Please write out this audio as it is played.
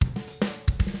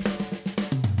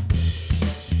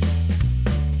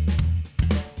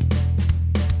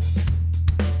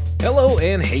Hello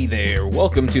and hey there.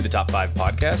 Welcome to the Top 5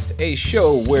 Podcast, a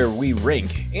show where we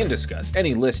rank and discuss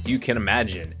any list you can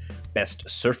imagine. Best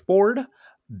surfboard,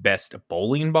 best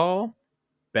bowling ball,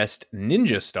 best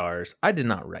ninja stars. I did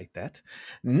not write that.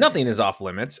 Nothing is off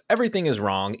limits. Everything is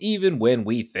wrong, even when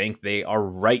we think they are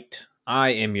right. I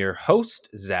am your host,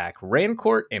 Zach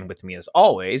Rancourt, and with me as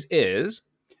always is...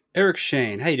 Eric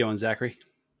Shane. How you doing, Zachary?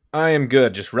 I am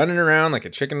good, just running around like a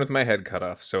chicken with my head cut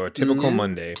off. So a typical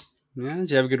Monday. Yeah,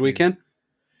 did you have a good weekend?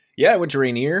 Yeah, I went to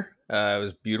Rainier. It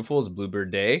was beautiful. It was a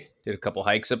Bluebird Day. Did a couple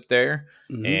hikes up there.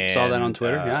 And Saw that on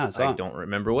Twitter. Yeah, I don't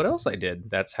remember what else I did.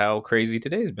 That's how crazy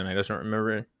today's been. I just don't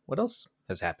remember what else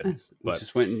has happened. We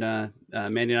just went and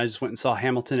Mandy and I just went and saw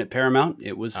Hamilton at Paramount.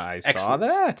 It was excellent. Saw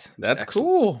that. That's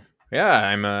cool. Yeah,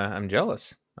 I'm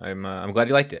jealous. I'm glad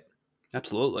you liked it.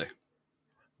 Absolutely.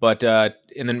 But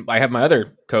and then I have my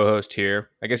other co-host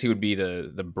here. I guess he would be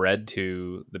the bread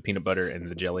to the peanut butter and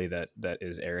the jelly that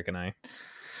is Eric and I.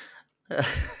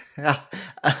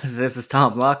 This is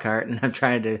Tom Lockhart, and I'm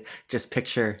trying to just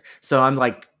picture. So I'm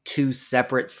like two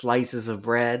separate slices of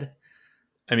bread.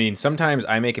 I mean, sometimes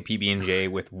I make a PB&J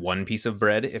with one piece of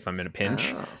bread if I'm in a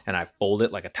pinch, and I fold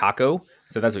it like a taco.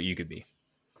 So that's what you could be.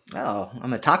 Oh,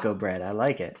 I'm a taco bread. I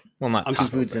like it. Well, not two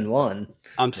foods in one.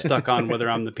 I'm stuck on whether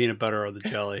I'm the peanut butter or the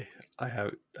jelly. I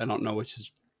don't know which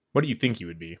is. What do you think you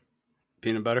would be?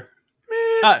 Peanut butter?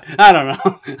 I don't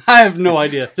know. I have no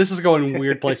idea. This is going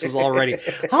weird places already.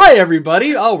 Hi,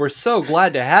 everybody. Oh, we're so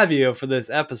glad to have you for this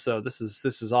episode. This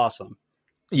is awesome.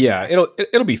 Yeah,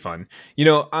 it'll be fun. You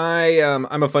know,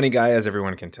 I'm a funny guy, as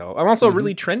everyone can tell. I'm also a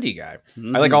really trendy guy.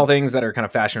 I like all things that are kind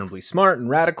of fashionably smart and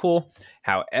radical.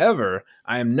 However,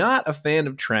 I am not a fan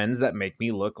of trends that make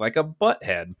me look like a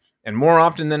butthead. And more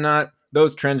often than not,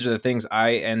 those trends are the things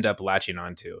I end up latching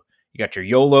onto. You got your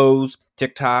YOLOs,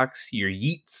 TikToks, your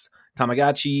Yeets,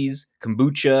 Tamagotchis,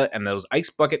 kombucha, and those ice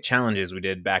bucket challenges we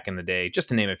did back in the day, just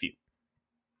to name a few.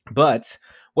 But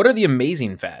what are the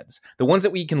amazing fads? The ones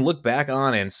that we can look back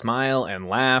on and smile and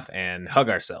laugh and hug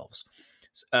ourselves.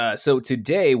 So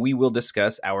today we will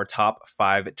discuss our top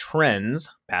 5 trends,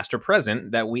 past or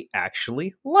present, that we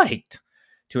actually liked.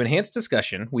 To enhance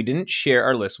discussion, we didn't share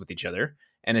our list with each other.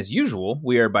 And as usual,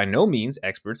 we are by no means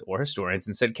experts or historians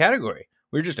in said category.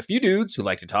 We're just a few dudes who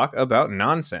like to talk about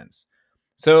nonsense.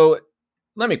 So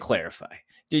let me clarify.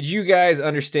 Did you guys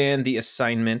understand the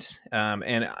assignment?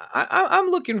 And I'm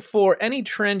looking for any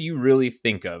trend you really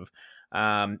think of.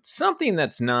 Something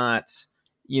that's not,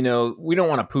 we don't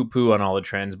want to poo-poo on all the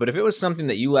trends, but if it was something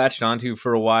that you latched onto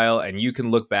for a while and you can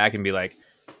look back and be like,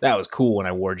 that was cool when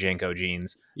I wore Janko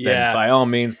jeans, then by all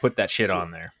means, put that shit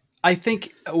on there. I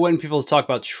think when people talk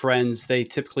about trends, they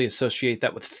typically associate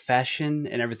that with fashion,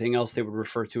 and everything else they would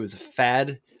refer to as a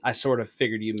fad. I sort of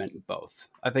figured you meant both.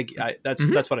 I think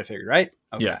that's what I figured, right?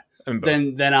 Okay. Yeah.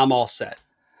 Then I'm all set.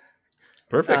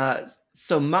 Perfect.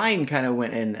 So mine kind of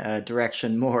went in a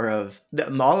direction more of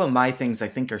all of my things I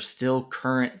think are still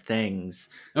current things.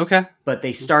 Okay. But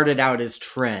they started out as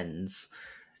trends,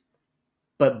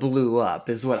 but blew up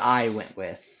is what I went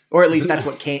with. Or at least that's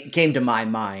what came to my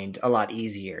mind a lot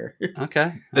easier.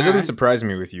 Okay. That doesn't surprise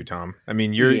me with you, Tom. I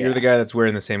mean, you're the guy that's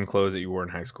wearing the same clothes that you wore in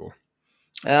high school.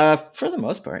 For the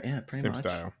most part, yeah, pretty much. Same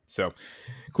style. So,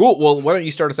 cool. Well, why don't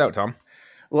you start us out, Tom?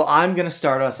 Well, I'm going to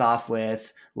start us off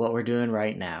with what we're doing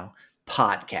right now,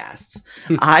 podcasts.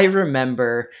 I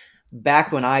remember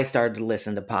back when I started to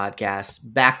listen to podcasts,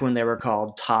 back when they were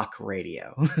called talk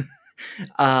radio.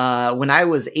 When I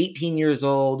was 18 years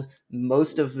old,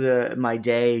 most of my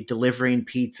day delivering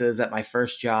pizzas at my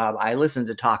first job, I listened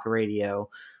to talk radio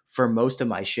for most of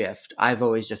my shift. I've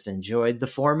always just enjoyed the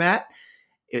format.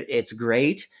 It's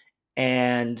great.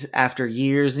 And after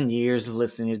years and years of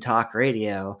listening to talk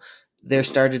radio, there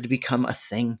started to become a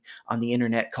thing on the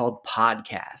internet called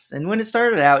podcasts. And when it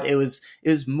started out, it was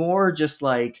more just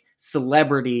like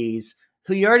celebrities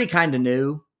who you already kind of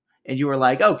knew. And you were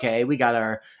like, okay, we got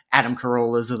our Adam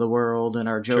Carollas of the world and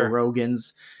our Joe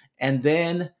Rogans. And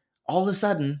then all of a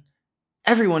sudden,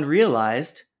 everyone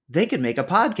realized they could make a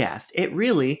podcast.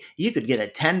 You could get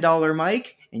a $10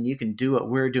 mic and you can do what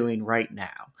we're doing right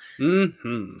now.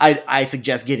 Mm-hmm. I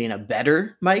suggest getting a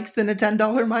better mic than a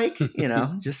 $10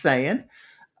 mic, just saying.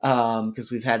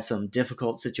 Because we've had some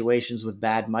difficult situations with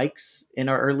bad mics in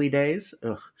our early days.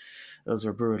 Ugh, those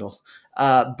were brutal.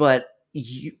 But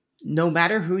no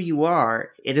matter who you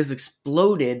are, it has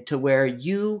exploded to where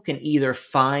you can either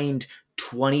find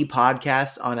 20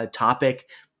 podcasts on a topic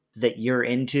that you're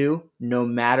into, no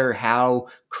matter how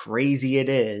crazy it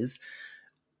is,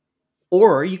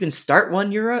 Or you can start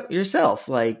one yourself.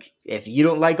 Like, if you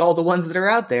don't like all the ones that are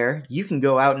out there, you can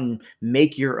go out and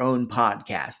make your own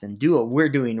podcast and do what we're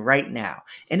doing right now.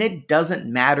 And it doesn't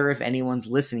matter if anyone's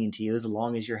listening to you as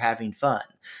long as you're having fun.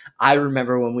 I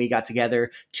remember when we got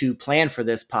together to plan for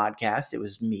this podcast, it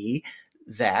was me,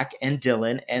 Zach, and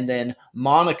Dylan, and then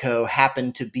Monaco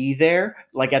happened to be there,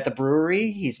 like at the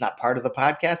brewery. He's not part of the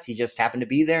podcast. He just happened to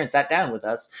be there and sat down with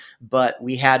us. But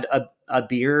we had a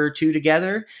beer or two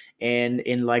together, and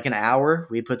in like an hour,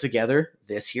 we put together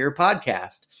this here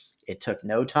podcast. It took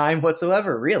no time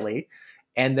whatsoever, really.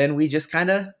 And then we just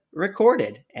kind of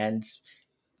recorded, and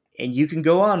you can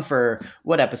go on for,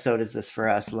 what episode is this for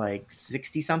us? Like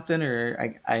 60 something,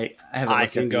 or I haven't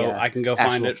looked at the I can go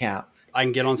find it. count. I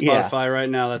can get on Spotify right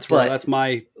now. That's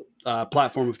my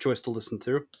platform of choice to listen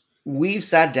to. We've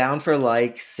sat down for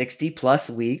like 60 plus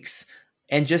weeks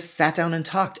and just sat down and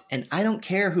talked. And I don't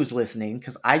care who's listening,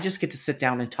 because I just get to sit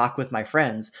down and talk with my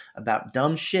friends about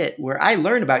dumb shit where I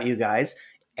learn about you guys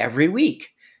every week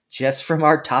just from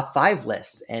our top 5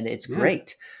 lists. And it's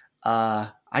great.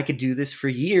 I could do this for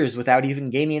years without even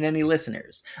gaining any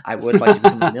listeners. I would like to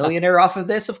become a millionaire off of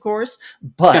this, of course,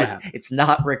 but it's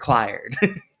not required.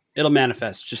 It'll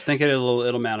manifest. Just think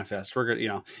it'll manifest. We're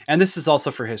good, and this is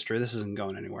also for history. This isn't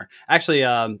going anywhere. Actually,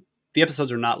 the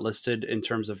episodes are not listed in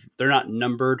terms of, they're not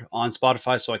numbered on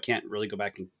Spotify, so I can't really go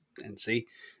back and see.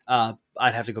 I'd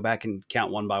have to go back and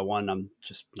count one by one. I'm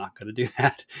just not going to do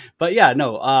that. But yeah,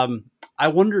 no. I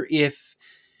wonder if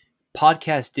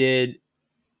podcast did.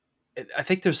 I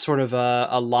think there's sort of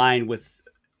a line with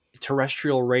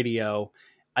terrestrial radio.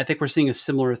 I think we're seeing a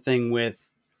similar thing with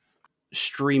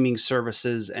streaming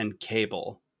services and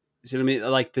cable. You see what I mean?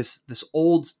 Like this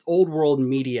old world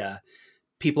media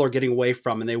people are getting away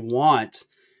from, and they want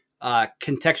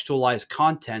contextualized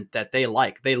content that they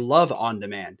like. They love on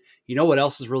demand. You know what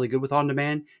else is really good with on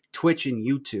demand? Twitch and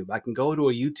YouTube. I can go to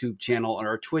a YouTube channel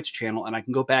or a Twitch channel, and I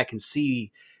can go back and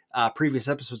see previous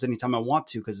episodes anytime I want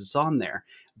to, because it's on there.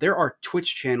 There are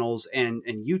Twitch channels and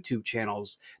YouTube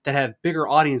channels that have bigger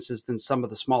audiences than some of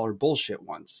the smaller bullshit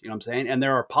ones. You know what I'm saying? And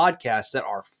there are podcasts that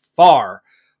are far,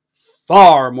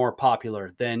 far more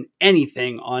popular than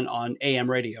anything on AM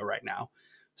radio right now.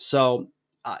 So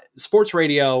sports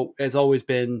radio has always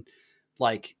been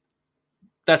like,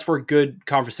 that's where good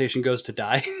conversation goes to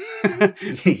die.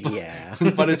 Yeah.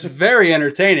 But it's very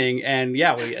entertaining. And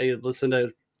yeah, I listen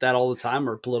to that all the time,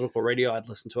 or political radio. I'd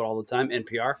listen to it all the time,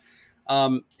 NPR.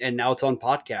 And now it's on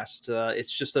podcast.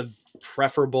 It's just a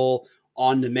preferable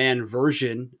on-demand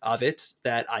version of it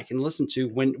that I can listen to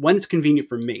when it's convenient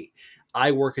for me.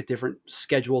 I work a different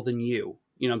schedule than you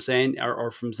know what I'm saying? Or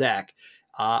from Zach.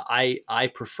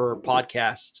 I prefer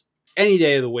podcasts any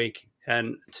day of the week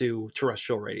and to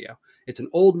terrestrial radio. It's an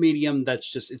old medium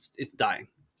that's just, it's dying.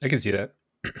 I can see that.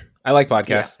 I like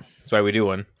podcasts. Yeah. That's why we do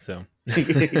one. So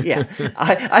yeah,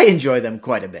 I enjoy them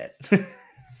quite a bit.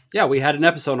 Yeah, we had an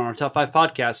episode on our Top 5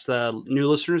 podcasts. New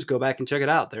listeners, go back and check it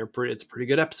out. It's a pretty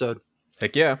good episode.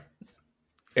 Heck yeah.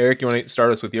 Eric, you want to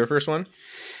start us with your first one?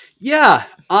 Yeah,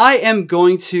 I am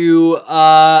going to,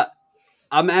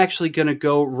 I'm actually going to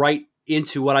go right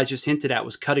into what I just hinted at,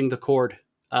 was cutting the cord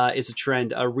is a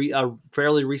trend, a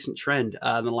fairly recent trend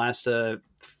in the last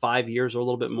 5 years or a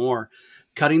little bit more.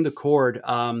 Cutting the cord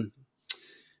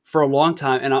for a long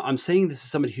time. And I'm saying this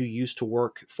as somebody who used to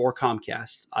work for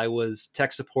Comcast. I was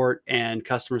tech support and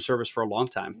customer service for a long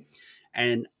time.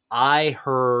 And I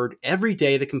heard every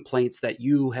day the complaints that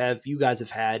you guys have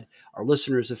had, our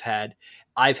listeners have had,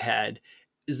 I've had,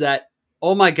 is that,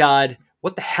 oh my God,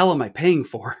 what the hell am I paying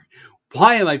for?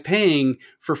 Why am I paying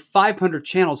for 500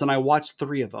 channels and I watch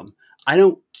 3 of them? I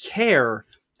don't care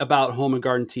about Home and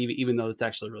Garden TV, even though it's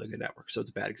actually a really good network. So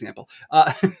it's a bad example.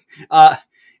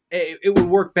 It would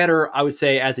work better, I would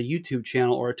say, as a YouTube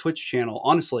channel or a Twitch channel,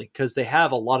 honestly, because they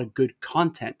have a lot of good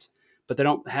content, but they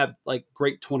don't have like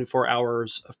great 24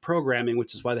 hours of programming,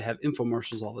 which is why they have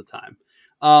infomercials all the time.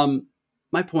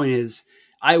 My point is,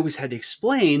 I always had to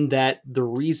explain that the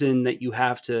reason that you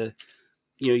have to,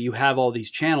 you have all these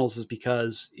channels is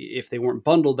because if they weren't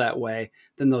bundled that way,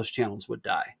 then those channels would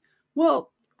die.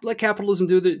 Well, let capitalism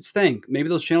do its thing. Maybe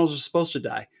those channels are supposed to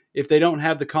die. If they don't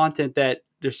have the content that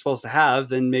they're supposed to have,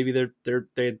 then maybe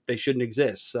they shouldn't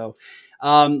exist. So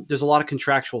there's a lot of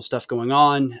contractual stuff going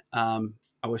on.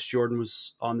 I wish Jordan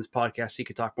was on this podcast. He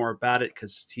could talk more about it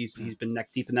because he's been neck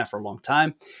deep in that for a long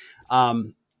time.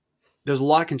 There's a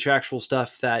lot of contractual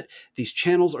stuff that these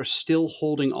channels are still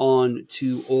holding on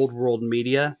to old world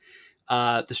media.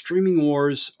 The streaming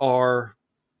wars are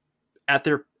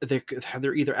they're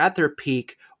either at their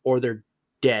peak or they're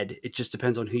dead. It just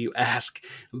depends on who you ask.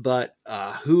 But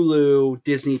Hulu,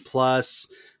 Disney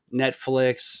Plus,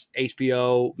 Netflix,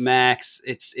 HBO Max,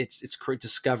 it's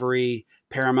Discovery,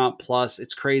 Paramount Plus.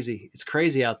 It's crazy. It's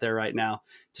crazy out there right now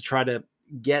to try to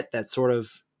get that sort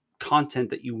of content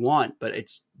that you want, but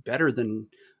it's better than,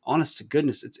 honest to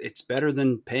goodness, it's better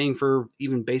than paying for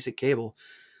even basic cable.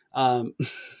 Um,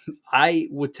 I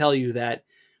would tell you that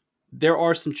there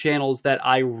are some channels that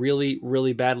I really,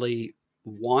 really badly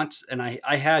want, and I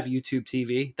have YouTube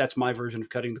TV. That's my version of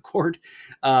cutting the cord.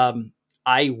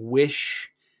 I wish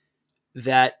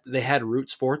that they had Root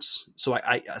Sports, so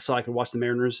I could watch the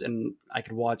Mariners and I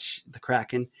could watch the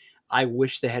Kraken. I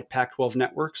wish they had Pac-12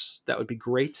 networks. That would be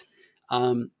great.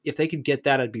 If they could get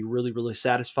that, I'd be really, really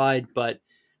satisfied. But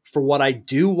for what I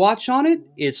do watch on it,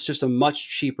 it's just a much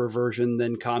cheaper version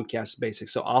than Comcast Basic.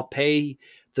 So I'll pay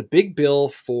the big bill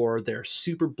for their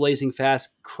super blazing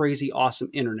fast, crazy awesome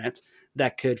internet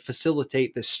that could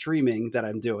facilitate the streaming that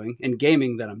I'm doing and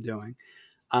gaming that I'm doing.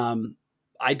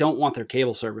 I don't want their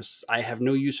cable service. I have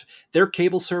no use. Their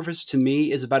cable service to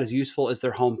me is about as useful as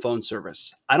their home phone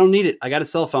service. I don't need it. I got a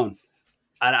cell phone.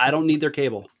 I don't need their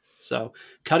cable. So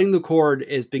cutting the cord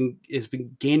has been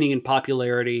gaining in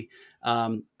popularity.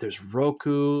 There's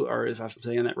Roku, or if I'm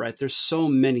saying that right, there's so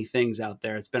many things out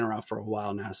there. It's been around for a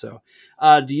while now. So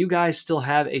do you guys still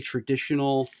have a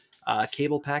traditional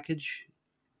cable package?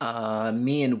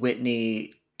 Me and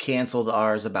Whitney canceled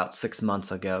ours about 6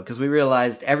 months ago because we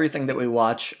realized everything that we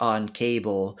watch on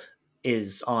cable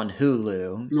is on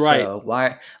Hulu. Right. So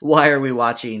why are we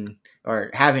watching or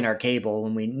having our cable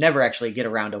when we never actually get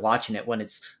around to watching it when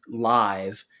it's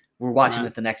live? We're watching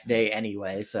it the next day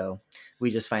anyway. So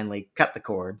we just finally cut the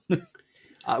cord.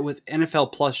 With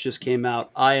NFL Plus just came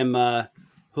out, I am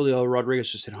Julio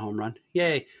Rodriguez just hit a home run.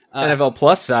 Yay. NFL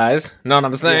Plus size. Know what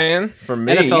I'm saying? For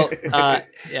me.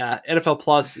 NFL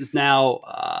Plus is now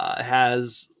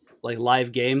has like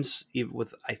live games even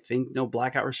with, I think, no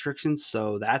blackout restrictions.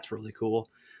 So that's really cool.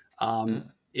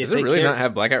 Does it really not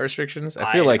have blackout restrictions?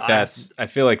 I feel like that's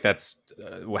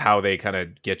how they kind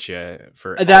of get you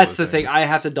for. That's the thing. I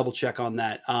have to double check on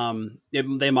that.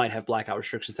 They might have blackout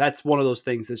restrictions. That's one of those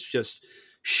things that's just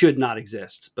should not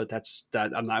exist. But that's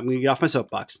that. I'm going to get off my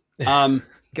soapbox.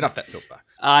 Get off that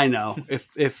soapbox. I know.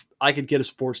 If I could get a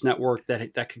sports network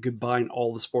that could combine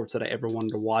all the sports that I ever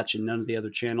wanted to watch and none of the other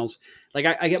channels, like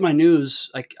I get my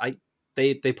news,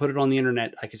 they put it on the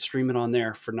internet. I could stream it on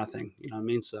there for nothing. You know what I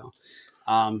mean? So.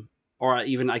 Or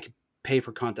even I could pay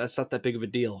for content. That's not that big of a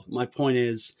deal. My point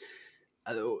is,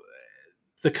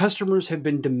 the customers have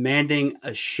been demanding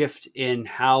a shift in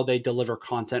how they deliver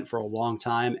content for a long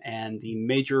time, and the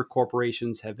major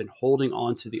corporations have been holding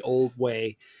on to the old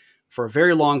way for a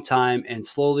very long time. And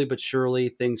slowly but surely,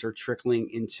 things are trickling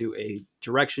into a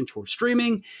direction towards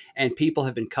streaming, and people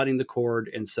have been cutting the cord.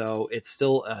 And so it's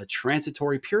still a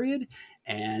transitory period,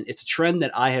 and it's a trend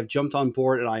that I have jumped on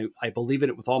board, and I believe in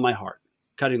it with all my heart.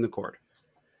 Cutting the cord.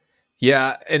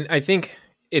 Yeah, and I think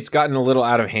it's gotten a little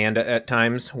out of hand at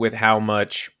times with how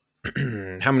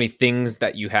many things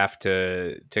that you have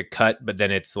to cut, but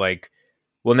then it's like,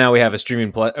 well, now we have a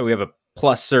streaming plus, we have a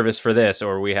plus service for this,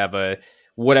 or we have a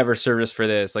whatever service for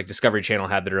this. Like Discovery Channel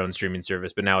had their own streaming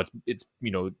service, but now it's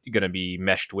going to be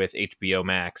meshed with HBO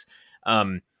Max.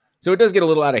 So it does get a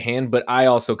little out of hand, but I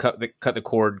also cut the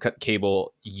cord, cut the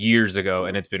cable years ago,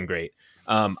 and it's been great.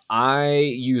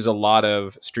 I use a lot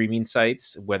of streaming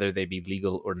sites, whether they be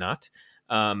legal or not.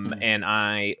 And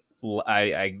I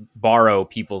borrow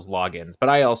people's logins, but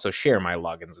I also share my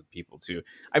logins with people too.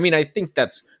 I mean, I think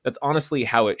that's honestly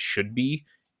how it should be.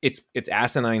 It's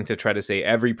asinine to try to say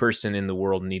every person in the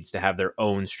world needs to have their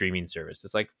own streaming service.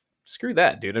 It's like, screw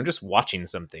that, dude. I'm just watching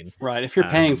something. Right. If you're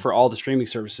paying for all the streaming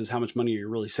services, how much money are you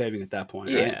really saving at that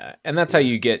point? Yeah. Right? And that's how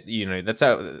you get,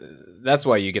 that's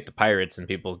why you get the pirates and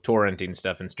people torrenting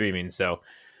stuff and streaming. So,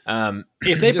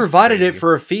 if they provided it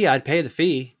for a fee, I'd pay the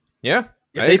fee. Yeah.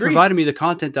 If they provided me the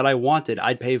content that I wanted,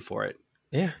 I'd pay for it.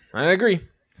 Yeah, I agree.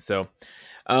 So,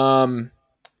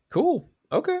 cool.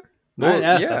 Okay. Well,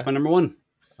 yeah, that's my number one.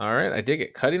 All right. I dig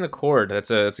it. Cutting the cord. That's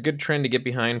a good trend to get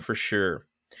behind for sure.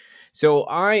 So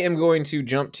I am going to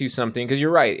jump to something, because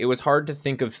you're right. It was hard to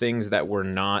think of things that were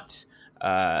not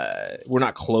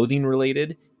clothing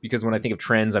related, because when I think of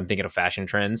trends, I'm thinking of fashion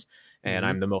trends, and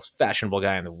I'm the most fashionable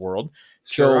guy in the world.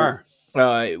 Sure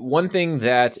are. One thing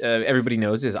that everybody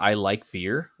knows is I like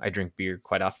beer. I drink beer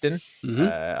quite often.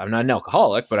 I'm not an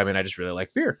alcoholic, but I just really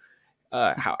like beer.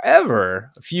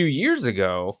 However, a few years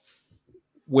ago,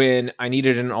 when I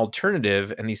needed an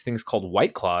alternative and these things called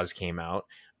White Claws came out,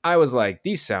 I was like,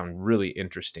 these sound really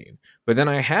interesting. But then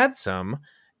I had some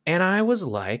and I was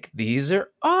like, these are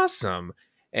awesome.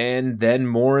 And then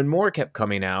more and more kept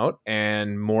coming out,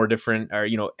 and more different, or,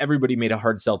 everybody made a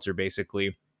hard seltzer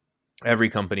basically. every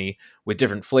company with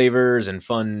different flavors and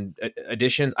fun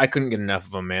additions. I couldn't get enough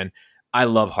of them, man. I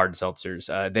love hard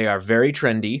seltzers. They are very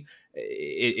trendy.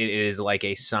 It is like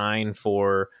a sign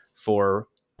for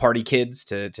party kids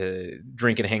to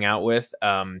drink and hang out with.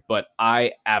 But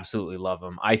I absolutely love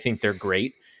them. I think they're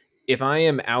great. If I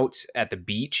am out at the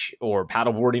beach or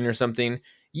paddleboarding or something,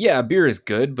 yeah, beer is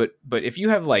good. But if you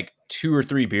have like 2 or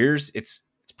 3 beers, it's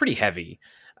pretty heavy.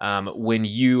 When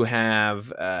you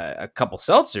have a couple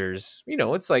seltzers,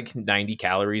 it's like 90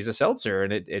 calories a seltzer,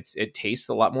 and it tastes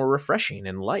a lot more refreshing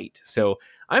and light. So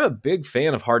I'm a big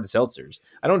fan of hard seltzers.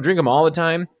 I don't drink them all the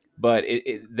time, but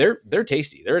they're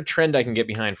tasty. They're a trend I can get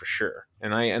behind for sure,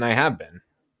 and I have been.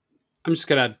 I'm just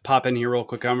gonna pop in here real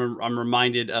quick. I'm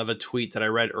reminded of a tweet that I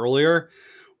read earlier.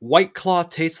 White Claw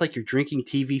tastes like you're drinking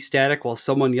TV static while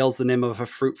someone yells the name of a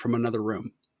fruit from another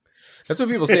room. That's what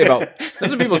people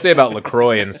say about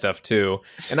LaCroix and stuff too.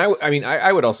 And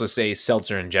I would also say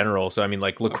seltzer in general. So I mean,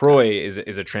 like LaCroix is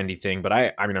a trendy thing, but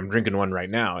I'm drinking one right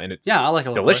now, and it's I like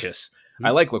delicious. Mm-hmm. I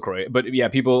like LaCroix, but yeah,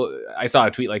 I saw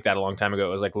a tweet like that a long time ago.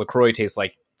 It was like LaCroix tastes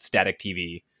like static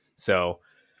TV. So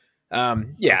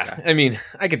okay. I mean,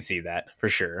 I could see that for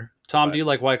sure. Tom, do you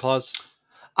like White Claws?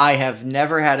 I have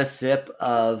never had a sip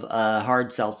of a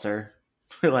hard seltzer.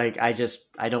 Like I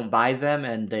don't buy them,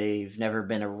 and they've never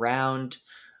been around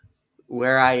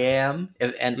where I am,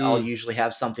 and I'll usually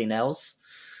have something else.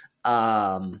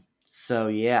 So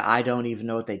yeah, I don't even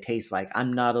know what they taste like.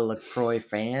 I'm not a LaCroix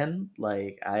fan.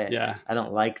 Like I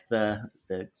don't like the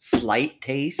slight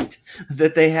taste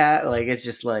that they have. Like it's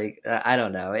just like I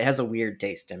don't know. It has a weird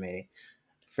taste to me.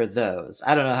 For those,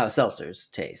 I don't know how seltzers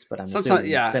taste, but I'm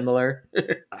assuming similar.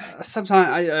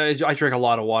 Sometimes I drink a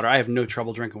lot of water. I have no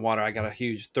trouble drinking water. I got a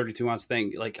huge 32-ounce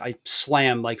thing. Like I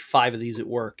slam like 5 of these at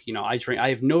work. I drink. I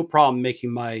have no problem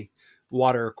making my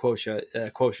water quotient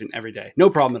every day. No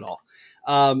problem at all.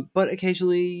 But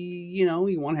occasionally, you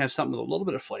want to have something with a little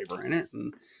bit of flavor in it,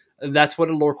 and that's what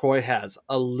a LaCroix has: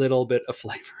 a little bit of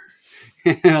flavor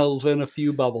and a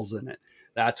few bubbles in it.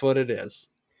 That's what it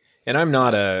is. And I'm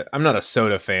not a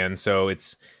soda fan, so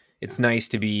it's nice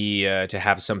to be to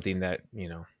have something that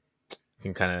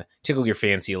can kind of tickle your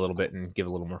fancy a little bit and give a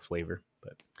little more flavor.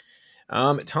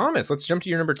 But Thomas, let's jump to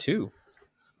your number 2.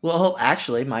 Well,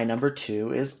 actually, my number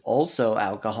 2 is also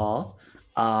alcohol,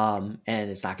 and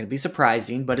it's not going to be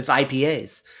surprising, but it's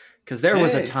IPAs. Because there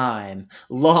was a time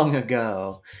long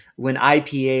ago when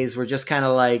IPAs were just kind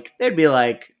of like, there'd be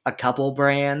like a couple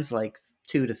brands, like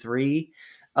 2 to 3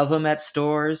 of them at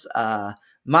stores.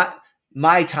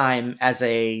 My time as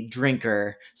a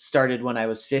drinker started when I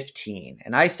was 15,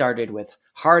 and I started with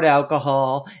hard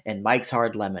alcohol and Mike's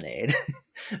Hard Lemonade,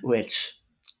 which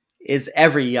is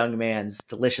every young man's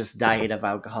delicious diet of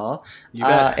alcohol.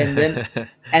 And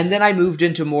then I moved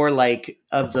into more like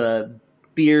of the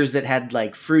beers that had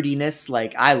like fruitiness.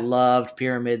 Like I loved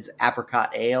Pyramid's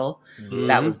Apricot Ale. Mm-hmm.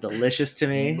 That was delicious to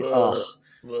me.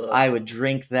 I would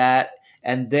drink that.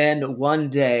 And then one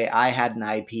day I had an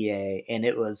IPA, and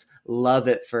it was love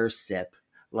at first sip.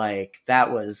 Like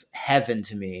that was heaven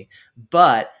to me.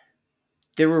 But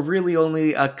there were really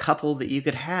only a couple that you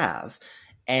could have.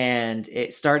 And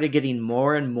it started getting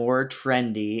more and more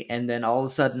trendy. And then all of a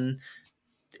sudden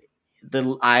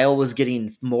the aisle was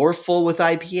getting more full with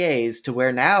IPAs to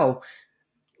where now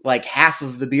like half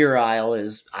of the beer aisle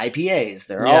is IPAs.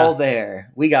 They're all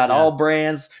there. We got all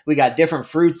brands. We got different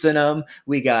fruits in them.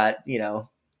 We got,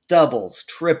 doubles,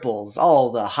 triples,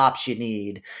 all the hops you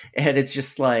need. And it's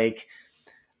just like,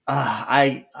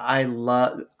 I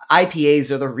love IPAs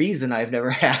are the reason I've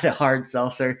never had a hard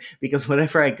seltzer, because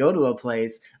whenever I go to a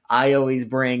place, I always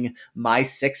bring my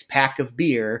 6-pack of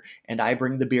beer, and I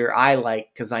bring the beer I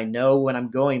like, because I know when I'm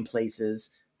going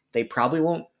places, they probably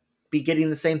won't be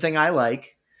getting the same thing I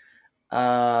like.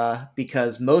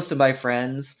 Because most of my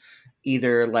friends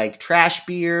either like trash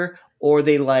beer or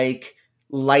they like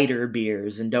lighter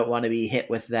beers and don't want to be hit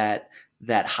with that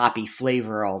hoppy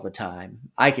flavor all the time.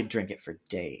 I could drink it for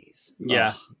days.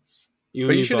 Yeah.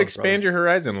 But you should expand your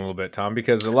horizon a little bit, Tom,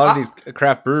 because a lot of these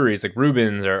craft breweries like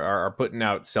Reuben's are putting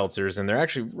out seltzers, and they're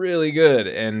actually really good,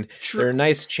 and they're a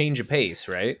nice change of pace,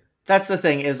 right? That's the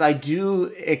thing, is I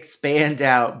do expand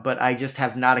out, but I just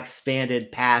have not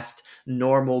expanded past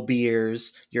normal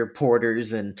beers, your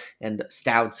porters and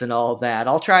stouts and all that.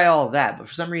 I'll try all of that, but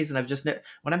for some reason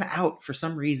when I'm out, for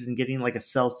some reason getting like a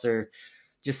seltzer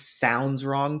just sounds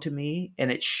wrong to me,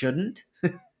 and it shouldn't.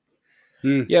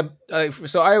 Yeah,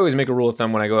 so I always make a rule of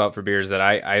thumb when I go out for beers that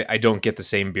I don't get the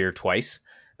same beer twice.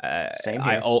 Same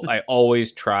here. I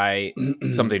always try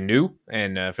something new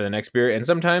and for the next beer, and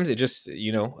sometimes it just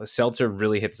a seltzer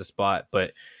really hits the spot.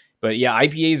 But yeah,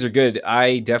 IPAs are good.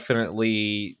 I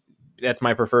definitely that's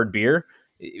my preferred beer,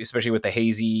 especially with the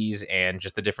hazies and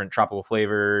just the different tropical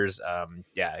flavors.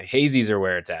 Yeah, hazies are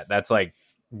where it's at. That's like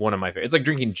one of my favorite. It's like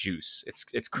drinking juice.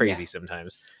 It's crazy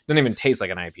sometimes. It doesn't even taste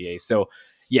like an IPA. So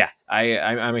yeah,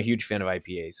 I'm a huge fan of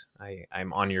IPAs.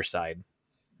 I'm on your side.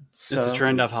 It's a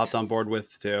trend I've hopped on board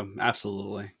with too.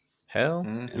 Absolutely. Hell,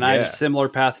 and I had a similar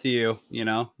path to you. You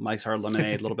know, Mike's Hard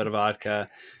Lemonade, a little bit of vodka,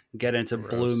 get into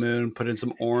Blue Moon, put in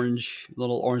some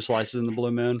little orange slices in the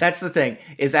Blue Moon. That's the thing,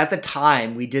 is at the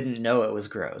time we didn't know it was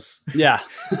gross. Yeah.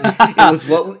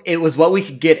 it was what we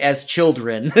could get as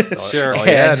children. Sure.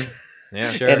 Yeah,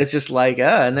 sure. And it's just like,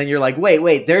 and then you're like,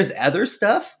 wait, there's other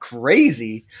stuff?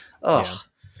 Crazy. Oh. Yeah.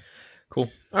 Cool.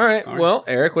 All right. Well,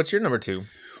 Eric, what's your number 2?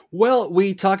 Well,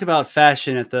 we talked about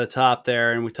fashion at the top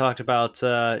there, and we talked about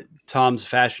Tom's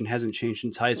fashion hasn't changed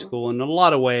since high school. And in a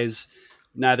lot of ways,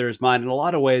 neither is mine. In a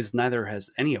lot of ways, neither has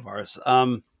any of ours.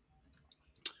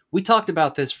 We talked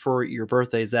about this for your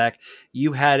birthday, Zach.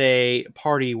 You had a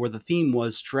party where the theme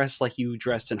was dress like you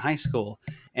dressed in high school.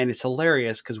 And it's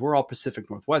hilarious because we're all Pacific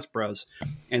Northwest bros.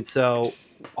 And so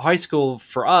high school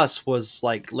for us was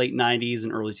like late 90s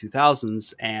and early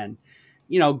 2000s. And,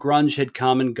 you know, grunge had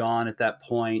come and gone at that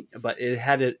point, but it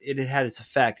had its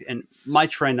effect. And my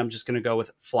trend, I'm just going to go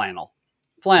with flannels.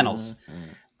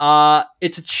 Mm-hmm.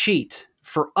 It's a cheat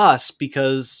for us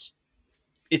because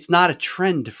it's not a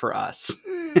trend for us.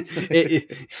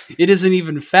 It isn't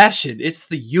even fashion. It's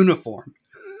the uniform.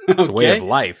 It's a way of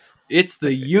life. It's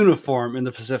the uniform in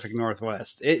the Pacific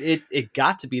Northwest. It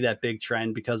got to be that big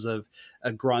trend because of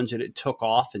a grunge, and it took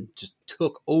off and just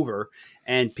took over,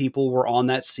 and people were on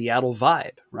that Seattle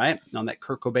vibe, right? On that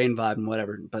Kurt Cobain vibe and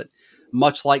whatever. But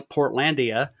much like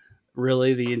Portlandia,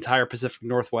 really the entire Pacific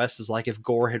Northwest is like if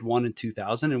Gore had won in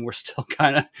 2000 and we're still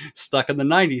kind of stuck in the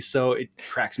 90s. So it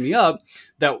cracks me up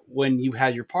that when you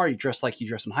had your party dressed like you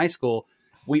dressed in high school,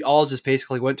 we all just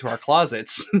basically went to our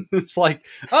closets. It's like,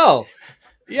 oh,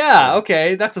 yeah,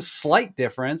 okay, that's a slight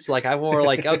difference. Like I wore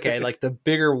like the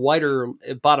bigger, whiter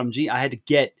bottom jean. I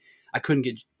couldn't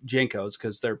get Jenkos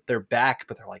because they're back,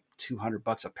 but they're like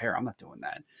 $200 a pair. I'm not doing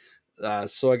that.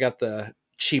 So I got the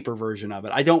cheaper version of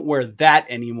it. I don't wear that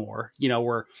anymore. You know,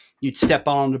 where you'd step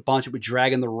on a bunch, it would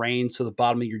drag in the rain, so the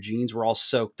bottom of your jeans were all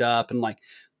soaked up, and like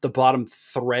the bottom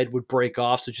thread would break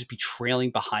off, so it'd just be trailing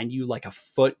behind you like a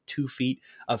foot, 2 feet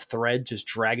of thread just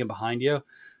dragging behind you.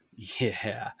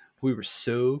 Yeah. We were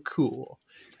so cool.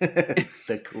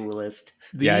 The coolest.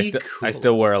 I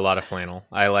still wear a lot of flannel.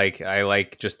 I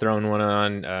like just throwing one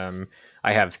on.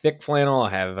 I have thick flannel.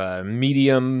 I have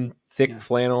medium thick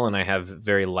flannel, and I have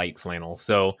very light flannel.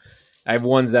 So I have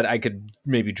ones that I could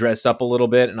maybe dress up a little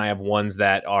bit, and I have ones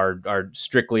that are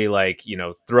strictly like, you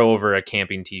know, throw over a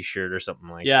camping t-shirt or something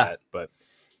like that. But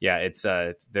yeah, it's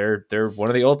they're one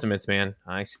of the ultimates, man.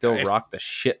 I still rock the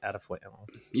shit out of flannel.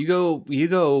 You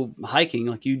go hiking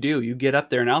like you do. You get up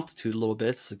there in altitude a little bit.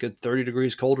 It's a good 30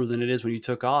 degrees colder than it is when you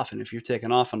took off. And if you're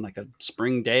taking off on like a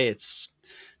spring day, it's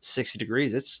 60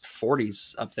 degrees. It's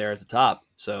 40s up there at the top.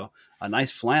 So a nice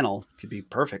flannel could be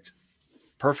perfect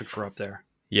for up there.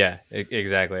 Yeah,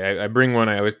 exactly. I bring one.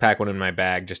 I always pack one in my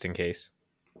bag just in case.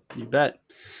 You bet.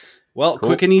 Well, cool.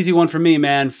 Quick and easy one for me,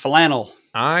 man. Flannel.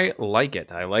 I like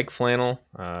it. I like flannel.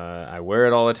 I wear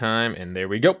it all the time, and there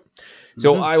we go.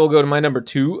 So I will go to my number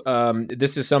 2.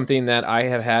 This is something that I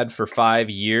have had for 5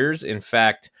 years. In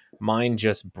fact, mine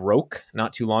just broke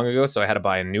not too long ago, so I had to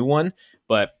buy a new one.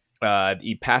 But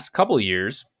the past couple of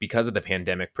years, because of the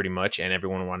pandemic pretty much, and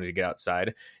everyone wanted to get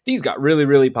outside, these got really,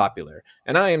 really popular.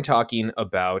 And I am talking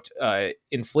about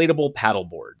inflatable paddle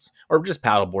boards, or just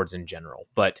paddle boards in general.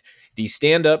 But the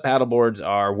stand-up paddle boards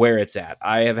are where it's at.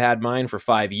 I have had mine for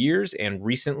 5 years, and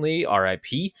recently,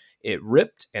 RIP, it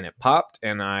ripped and it popped,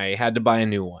 and I had to buy a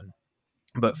new one.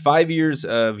 But 5 years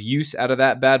of use out of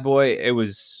that bad boy,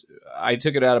 I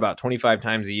took it out about 25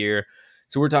 times a year.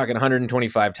 So we're talking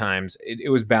 125 times. It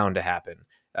was bound to happen.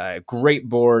 Great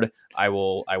board. I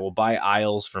will buy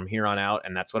aisles from here on out,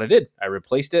 and that's what I did. I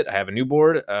replaced it. I have a new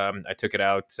board. I took it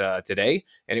out today,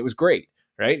 and it was great.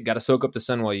 Right? Got to soak up the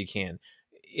sun while you can.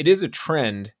 It is a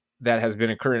trend that has been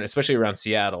occurring, especially around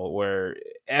Seattle, where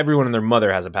everyone and their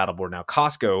mother has a paddleboard now.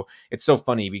 Costco, it's so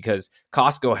funny because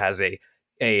Costco has a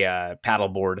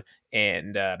paddleboard,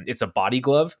 and it's a body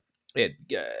glove. I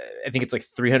think it's like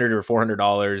 $300 or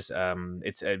 $400.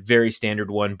 It's a very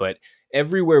standard one, but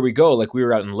everywhere we go, like we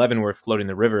were out in Leavenworth floating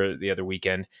the river the other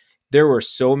weekend, there were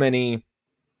so many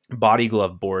body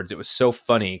glove boards. It was so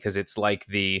funny because it's like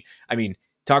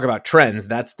talk about trends.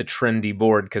 That's the trendy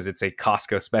board because it's a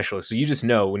Costco specialist. So you just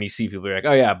know when you see people, you're like,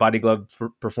 oh yeah, body glove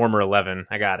Performer 11.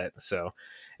 I got it. So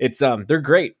it's they're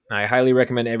great. I highly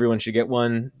recommend everyone should get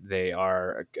one. They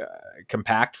are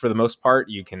compact for the most part.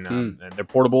 You can and they're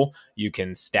portable. You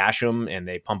can stash them, and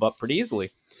they pump up pretty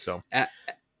easily. So.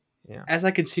 Yeah. As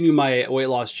I continue my weight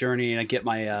loss journey and I get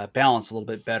my balance a little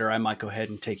bit better, I might go ahead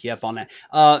and take you up on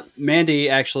that. Mandy,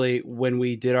 actually, when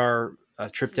we did our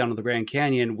trip down to the Grand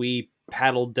Canyon, we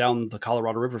paddled down the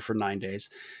Colorado River for 9 days.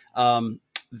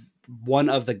 One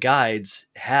of the guides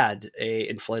had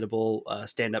a inflatable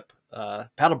stand-up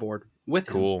paddleboard with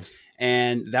him.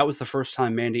 And that was the first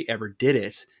time Mandy ever did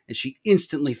it. And she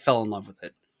instantly fell in love with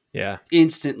it. Yeah,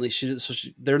 instantly.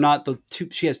 They're not the two.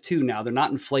 She has two now. They're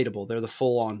not inflatable. They're the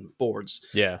full on boards.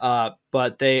 Yeah.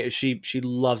 But she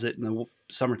loves it in the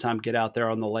summertime. Get out there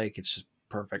on the lake. It's just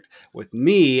perfect. With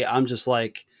me, I'm just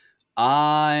like,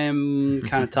 I'm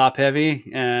kind of top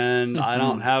heavy and I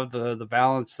don't have the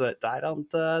balance that I don't.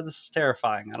 This is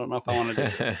terrifying. I don't know if I want to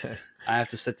do this. I have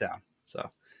to sit down. So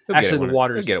actually, the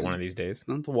water's get it one of these days.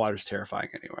 The water's terrifying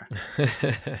anyway.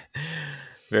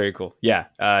 Very cool. Yeah,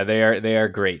 they are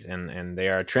great, and they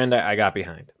are a trend I got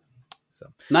behind. So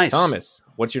nice. Thomas,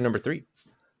 what's your number 3?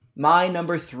 My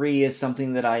number 3 is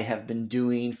something that I have been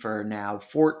doing for now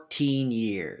 14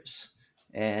 years.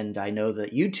 And I know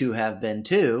that you two have been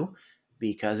too,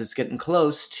 because it's getting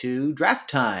close to draft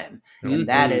time. Mm-hmm. And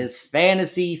that is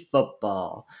fantasy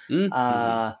football.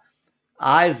 Mm-hmm.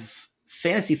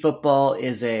 Fantasy football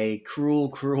is a cruel,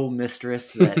 cruel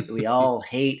mistress that we all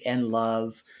hate and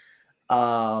love.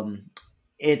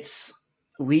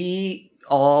 We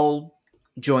all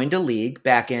joined a league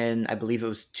back in, I believe it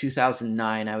was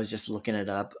 2009. I was just looking it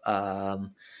up.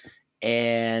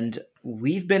 And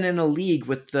we've been in a league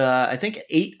with I think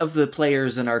 8 of the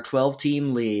players in our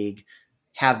 12-team league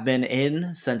have been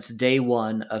in since day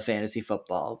one of fantasy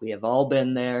football. We have all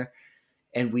been there,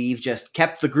 and we've just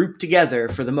kept the group together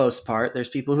for the most part. There's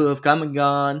people who have come and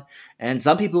gone, and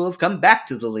some people who have come back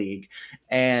to the league.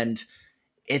 And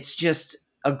it's just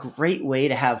a great way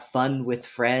to have fun with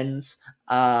friends.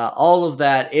 All of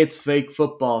that it's fake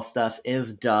football stuff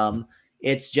is dumb.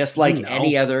 It's just like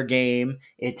any other game.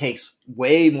 It takes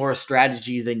way more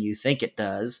strategy than you think it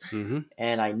does. Mm-hmm.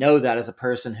 And I know that as a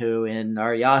person who in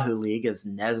our Yahoo League has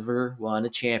never won a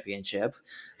championship,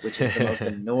 which is the most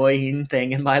annoying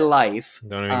thing in my life.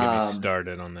 Don't even get me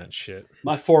started on that shit.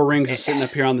 My 4 rings are sitting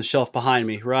up here on the shelf behind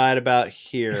me, right about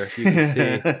here, if you can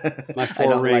see. My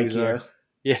 4 rings are...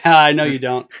 Yeah, I know you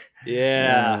don't.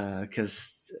 Yeah.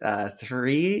 Because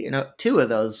 2 of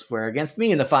those were against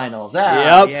me in the finals.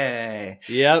 Yep. Yay.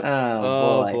 Yep.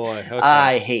 Oh boy. Okay.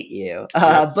 I hate you.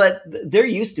 But there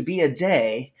used to be a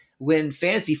day when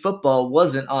fantasy football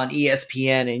wasn't on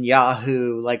ESPN and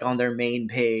Yahoo, like on their main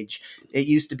page. It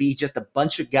used to be just a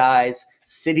bunch of guys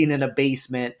sitting in a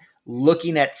basement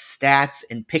looking at stats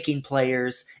and picking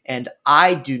players. And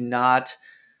I do not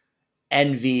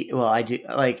envy. Well, I do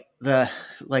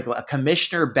a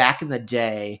commissioner back in the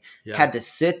day had to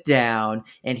sit down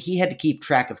and he had to keep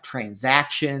track of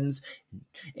transactions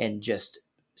and just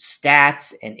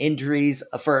stats and injuries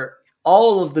for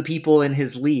all of the people in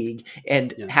his league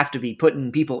and have to be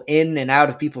putting people in and out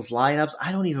of people's lineups.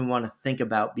 I don't even want to think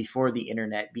about before the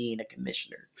internet being a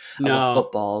commissioner of a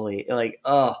football league. Like,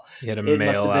 you had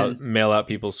to mail out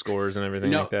people's scores and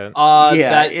everything like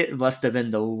that. It must have been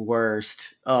the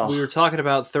worst. We were talking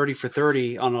about 30 for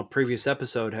 30 on a previous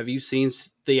episode. Have you seen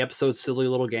the episode Silly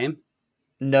Little Game?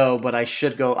 No, but I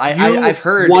should go. I've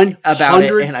heard about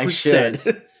it and I should.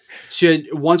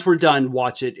 Once we're done,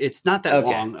 watch it. It's not that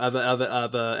long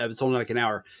it's only like an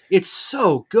hour. It's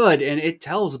so good, and it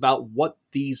tells about what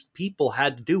these people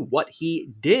had to do, what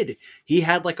he did. He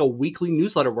had like a weekly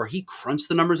newsletter where he crunched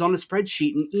the numbers on a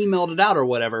spreadsheet and emailed it out or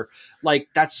whatever. Like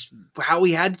that's how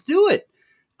he had to do it.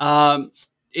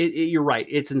 You're right.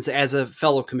 It's as a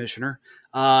fellow commissioner,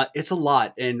 it's a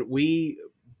lot, and we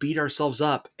beat ourselves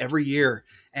up every year.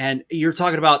 And you're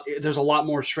talking about there's a lot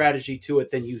more strategy to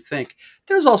it than you think.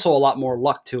 There's also a lot more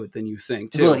luck to it than you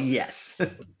think, too. Well, yes.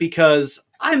 Because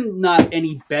I'm not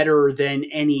any better than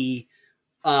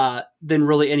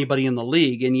really anybody in the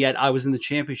league. And yet I was in the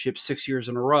championship 6 years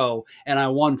in a row, and I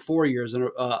won 4 years in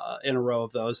a row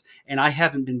of those. And I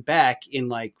haven't been back in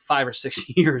like 5 or 6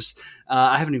 years.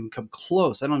 I haven't even come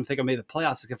close. I don't even think I made the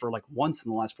playoffs except for like once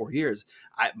in the last 4 years.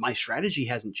 My strategy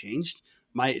hasn't changed.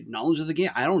 My knowledge of the game,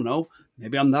 I don't know.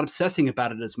 Maybe I'm not obsessing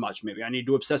about it as much. Maybe I need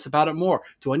to obsess about it more.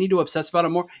 Do I need to obsess about it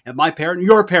more? Am I paranoid?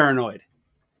 You're paranoid.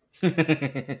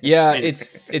 Yeah, it's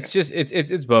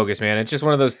bogus, man. It's just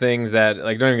one of those things that,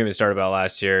 like, don't even get me started about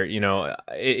last year. You know,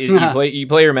 you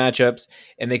play your matchups,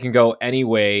 and they can go any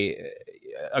way.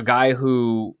 A guy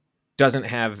who doesn't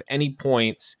have any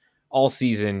points all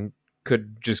season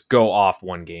could just go off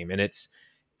one game, and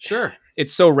Sure.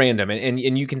 it's so random, and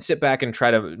you can sit back and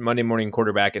try to Monday morning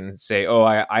quarterback and say, oh,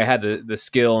 I had the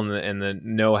skill and the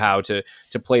know-how to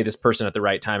play this person at the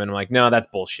right time. And I'm like, no, that's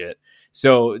bullshit.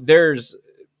 So there's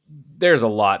a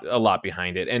lot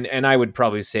behind it. And I would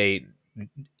probably say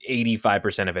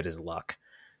 85% of it is luck.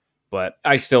 But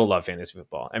I still love fantasy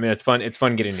football. I mean, it's fun. It's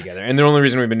fun getting together. And the only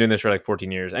reason we've been doing this for like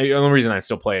 14 years, the only reason I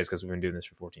still play is because we've been doing this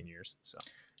for 14 years. So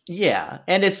Yeah,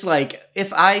 and it's like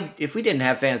if we didn't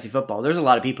have fantasy football, there's a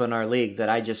lot of people in our league that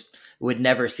I just would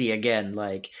never see again.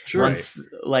 Like Sure. once,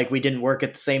 like we didn't work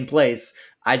at the same place,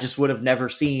 I just would have never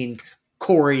seen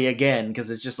Corey again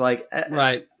because it's just like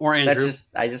Right. Or Andrew.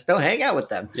 I just don't hang out with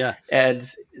them. Yeah.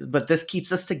 But this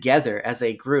keeps us together as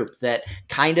a group that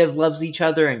kind of loves each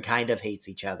other and kind of hates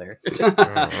each other. I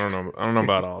don't know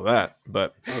about all that,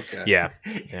 but Okay. yeah.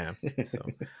 So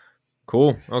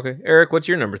cool. Okay, Eric, what's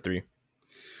your number 3?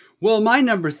 Well, my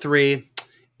number 3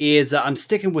 is I'm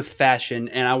sticking with fashion,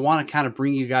 and I want to kind of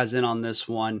bring you guys in on this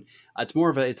one. It's more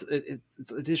of it's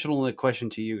additional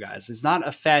question to you guys. It's not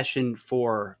a fashion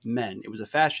for men. It was a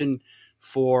fashion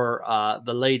for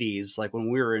the ladies, like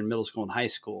when we were in middle school and high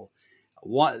school.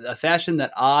 A fashion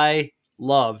that I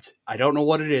loved. I don't know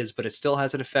what it is, but it still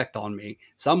has an effect on me.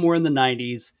 Somewhere in the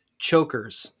 90s,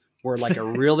 chokers were like a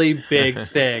really big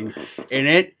thing, and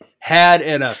it had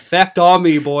an effect on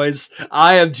me, boys.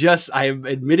 I am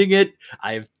admitting it.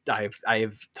 I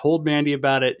have told Mandy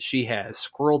about it. She has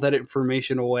squirreled that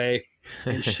information away,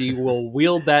 and she will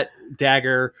wield that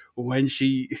dagger when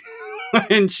she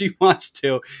when she wants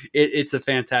to. It's a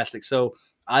fantastic. So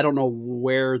I don't know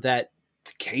where that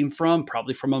came from.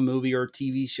 Probably from a movie or a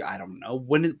TV show. I don't know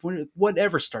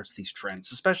whatever starts these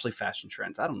trends, especially fashion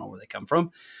trends. I don't know where they come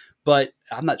from, but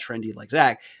I'm not trendy like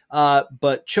Zach.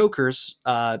 But chokers.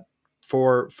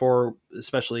 For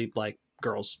especially like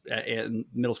girls in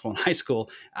middle school and high school,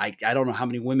 I don't know how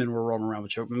many women were rolling around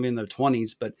with chokers, maybe in their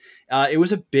 20s, but it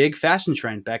was a big fashion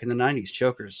trend back in the 90s,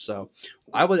 chokers. So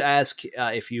I would ask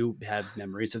if you have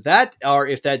memories of that, or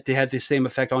if that had the same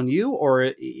effect on you,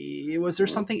 or was there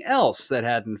something else that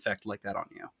had an effect like that on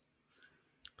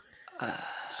you?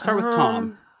 Start with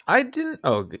Tom. I didn't.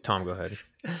 Oh, Tom, go ahead.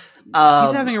 He's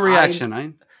having a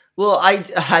reaction. Well,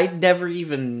 I never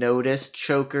even noticed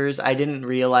chokers. I didn't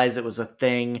realize it was a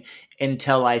thing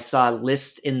until I saw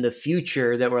lists in the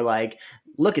future that were like,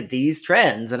 look at these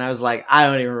trends. And I was like, I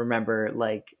don't even remember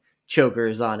like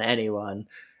chokers on anyone.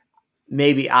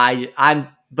 Maybe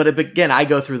but again, I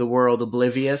go through the world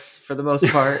oblivious for the most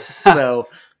part. So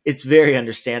it's very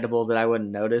understandable that I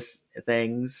wouldn't notice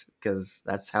things because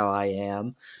that's how I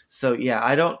am. So yeah,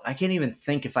 I can't even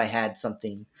think if I had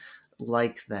something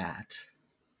like that.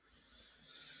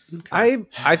 Okay.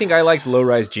 I think I liked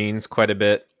low-rise jeans quite a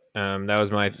bit. That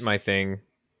was my thing.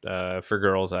 For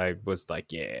girls, I was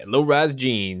like, yeah, low-rise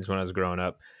jeans when I was growing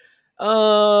up.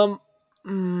 I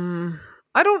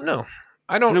don't know.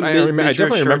 I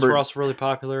definitely remember. Were also really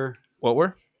popular. What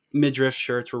were? Midriff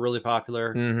shirts were really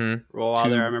popular. Mm-hmm. Well, I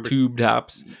remember tube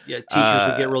tops. Yeah, teachers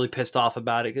would get really pissed off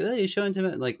about it because hey, you're showing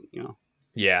them like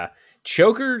Yeah,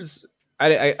 chokers.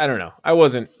 I don't know. I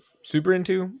wasn't super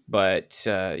into, but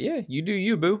yeah, you do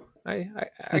you, boo.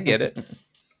 I get it.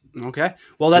 Okay,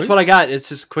 well that's what I got. It's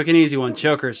just quick and easy one.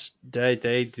 Chokers,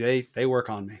 they work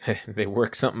on me. They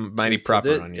work something mighty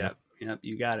proper on you. Yep,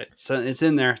 you got it. So it's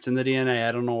in there. It's in the DNA.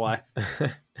 I don't know why.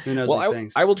 Who knows these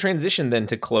things? I will transition then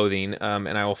to clothing,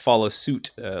 and I will follow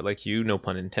suit like you, no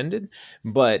pun intended.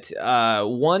 But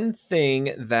one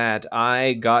thing that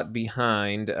I got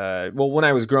behind, when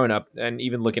I was growing up, and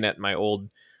even looking at my old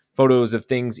photos of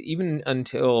things, even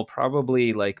until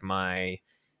probably like my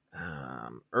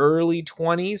early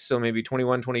 20s, so maybe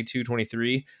 21, 22,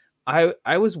 23,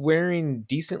 I was wearing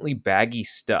decently baggy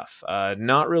stuff,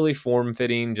 not really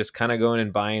form-fitting, just kind of going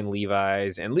and buying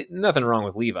Levi's, and nothing wrong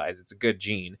with Levi's. It's a good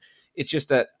jean. It's just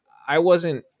that I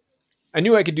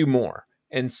knew I could do more.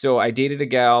 And so I dated a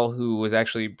gal who was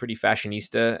actually pretty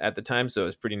fashionista at the time, so it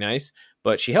was pretty nice.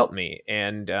 But she helped me,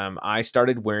 and I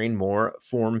started wearing more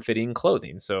form-fitting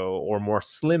clothing, or more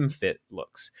slim fit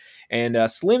looks. And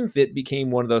slim fit became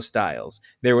one of those styles.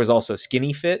 There was also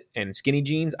skinny fit and skinny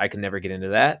jeans. I could never get into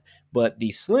that, but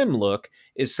the slim look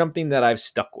is something that I've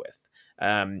stuck with.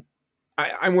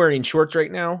 I'm wearing shorts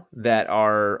right now that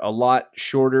are a lot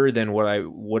shorter than what I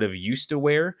would have used to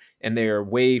wear, and they are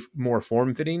way more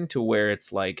form-fitting to where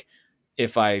it's like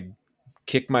if I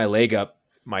kick my leg up,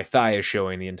 my thigh is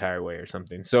showing the entire way or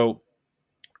something. So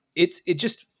it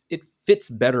fits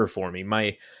better for me.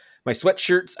 My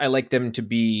sweatshirts, I like them to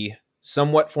be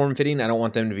somewhat form-fitting. I don't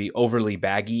want them to be overly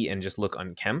baggy and just look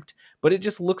unkempt, but it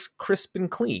just looks crisp and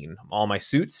clean. All my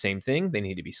suits, same thing. They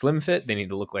need to be slim fit. They need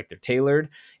to look like they're tailored,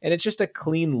 and it's just a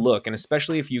clean look. And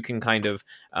especially if you can kind of,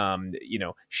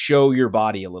 show your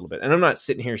body a little bit. And I'm not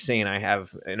sitting here saying I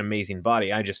have an amazing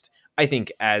body. I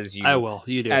think as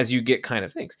you get kind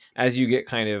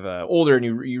of older and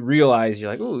you realize, you're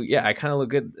like, oh yeah, I kind of look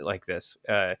good like this.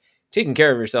 Taking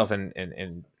care of yourself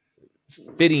and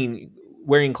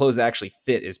wearing clothes that actually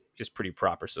fit is pretty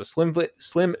proper. So slim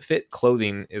fit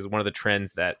clothing is one of the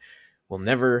trends that will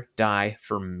never die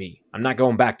for me. I'm not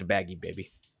going back to baggy,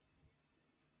 baby.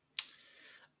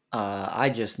 I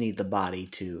just need the body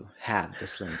to have the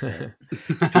slim fit.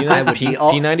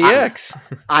 P90X.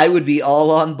 I would be all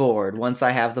on board once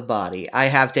I have the body. I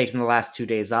have taken the last 2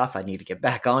 days off. I need to get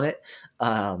back on it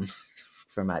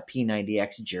for my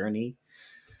P90X journey.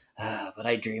 But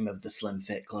I dream of the slim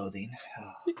fit clothing.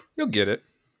 You'll get it.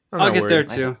 I'll get there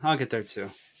too. I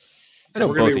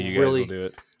know both of you guys will do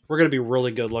it. We're going to be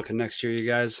really good looking next year, you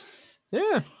guys.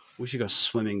 Yeah. We should go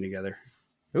swimming together.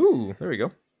 Ooh, there we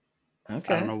go.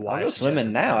 Okay. I don't know why. I'll go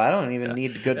swimming now. I don't even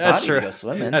need a good That's body true. to go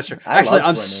swimming. That's true. I Actually,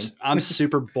 love swimming. I'm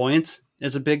super buoyant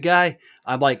as a big guy.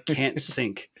 I'm like can't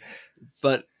sink.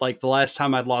 But like the last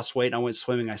time I'd lost weight and I went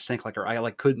swimming, I sank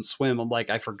I couldn't swim. I'm like,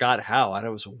 I forgot how. It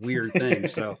was a weird thing.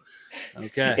 So,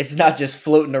 okay. It's not just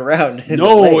floating around.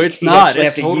 No, the lake. it's not. You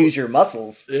It's have to use your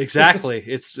muscles. Exactly.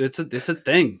 It's a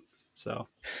thing. So,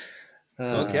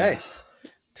 okay.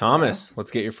 Thomas,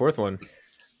 let's get your fourth one.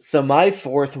 So my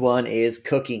fourth one is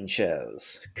cooking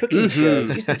shows. Cooking shows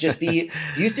used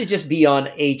to just be on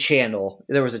a channel.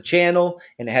 There was a channel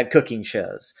and it had cooking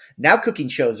shows. Now cooking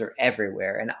shows are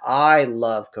everywhere, and I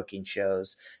love cooking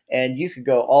shows. And you could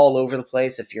go all over the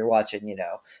place if you're watching,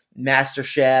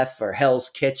 MasterChef or Hell's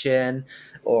Kitchen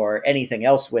or anything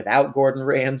else without Gordon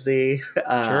Ramsay.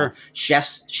 Sure.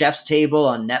 Chef's Table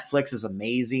on Netflix is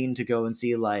amazing to go and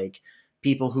see, like,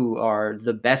 people who are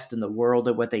the best in the world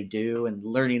at what they do and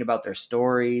learning about their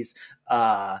stories.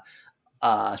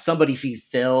 Somebody Feed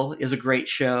Phil is a great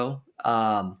show.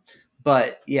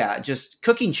 But yeah, just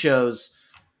cooking shows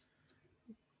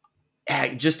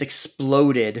just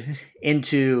exploded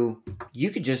into,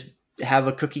 you could just have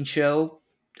a cooking show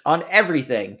on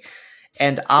everything.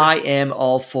 And I am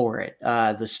all for it.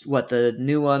 The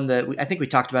new one that I think we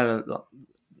talked about it,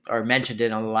 or mentioned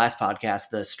it on the last podcast,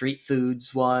 the street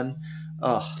foods one.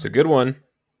 Oh, it's a good one.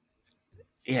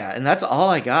 Yeah, and that's all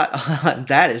I got on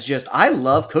that. Is just, I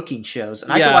love cooking shows,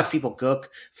 and I can watch people cook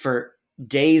for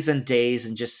days and days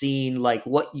and just seeing like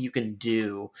what you can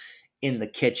do in the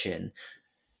kitchen.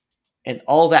 And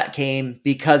all that came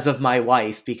because of my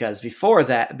wife, because before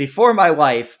my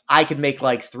wife, I could make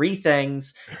like 3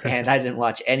 things and I didn't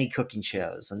watch any cooking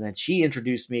shows. And then she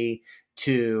introduced me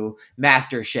to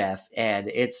MasterChef, and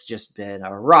it's just been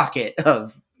a rocket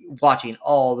of watching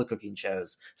all the cooking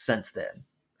shows since then.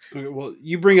 Well,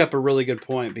 you bring up a really good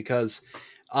point, because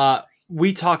I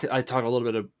talked a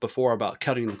little bit before about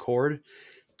cutting the cord.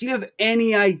 Do you have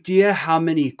any idea how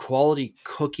many quality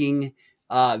cooking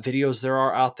videos there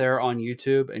are out there on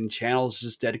YouTube and channels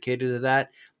just dedicated to that?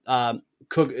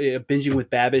 Binging with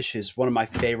Babish is one of my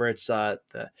favorites. The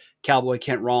Cowboy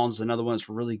Kent Rollins, another one that's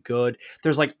really good.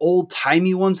 There's like old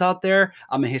timey ones out there.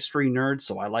 I'm a history nerd,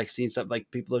 so I like seeing stuff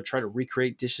like people that try to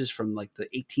recreate dishes from like the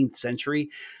 18th century.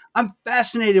 I'm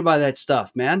fascinated by that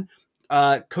stuff, man.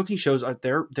 Cooking shows out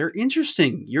there, they're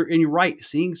interesting. You're right.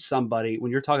 Seeing somebody,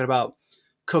 when you're talking about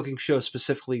cooking shows,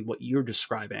 specifically what you're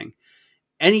describing,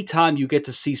 anytime you get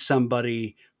to see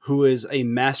somebody who is a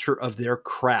master of their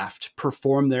craft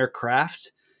perform their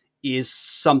craft is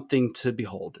something to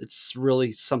behold. It's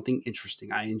really something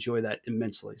interesting. I enjoy that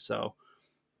immensely. So,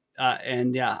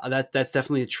 that's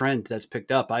definitely a trend that's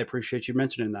picked up. I appreciate you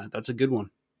mentioning that. That's a good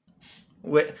one.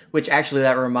 Which actually,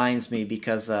 that reminds me,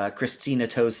 because Christina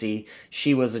Tosi,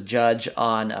 she was a judge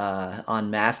on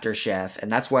MasterChef,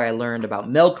 and that's where I learned about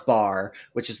Milk Bar,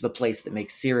 which is the place that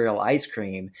makes cereal ice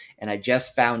cream. And I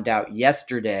just found out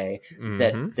yesterday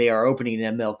that they are opening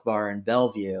a Milk Bar in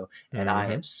Bellevue, and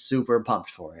I am super pumped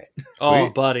for it.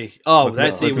 Oh, buddy! Oh,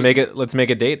 let's make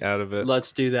a date out of it.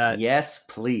 Let's do that. Yes,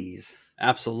 please.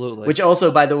 Absolutely. Which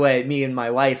also, by the way, me and my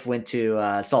wife went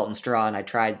to Salt and Straw, and I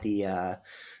tried the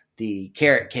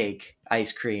carrot cake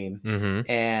ice cream,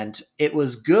 and it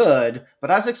was good, but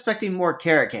I was expecting more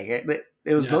carrot cake.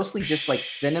 It was mostly just like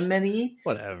cinnamony,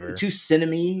 whatever, too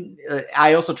cinnamony.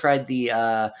 I also tried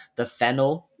the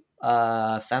fennel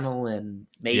and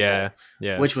maple,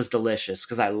 which was delicious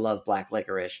because I love black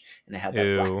licorice, and it had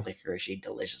that black licorice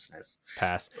deliciousness.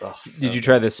 Pass. Oh, so Did you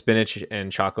try the spinach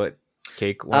and chocolate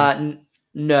cake one?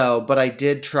 No, but I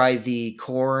did try the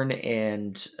corn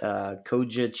and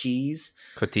koja cheese.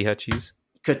 Cotija cheese.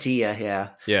 Cotija, yeah.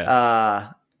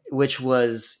 Yeah. Which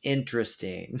was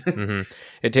interesting. hmm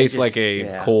It tastes like a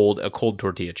yeah. cold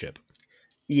tortilla chip.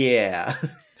 Yeah.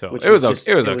 So Which it was just,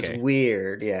 okay. It was it okay. was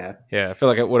weird, yeah. Yeah, I feel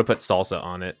like I would have put salsa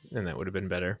on it, and that would have been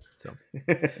better. So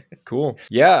cool.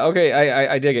 Yeah. Okay.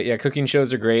 I dig it. Yeah, cooking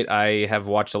shows are great. I have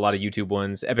watched a lot of YouTube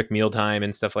ones, Epic Mealtime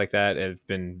and stuff like that. Have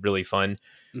been really fun.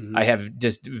 Mhm. I have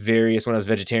just various. When I was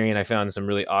vegetarian, I found some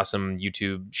really awesome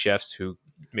YouTube chefs who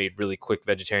made really quick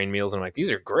vegetarian meals, and I'm like,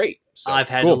 these are great. So, I've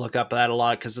had cool. to look up that a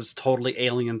lot because it's a totally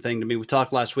alien thing to me. We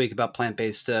talked last week about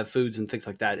plant-based foods and things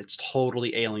like that. It's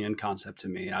totally alien concept to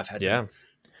me. I've had to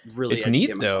really It's educate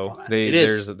neat myself though. on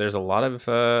that. There's a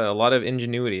lot of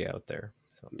ingenuity out there.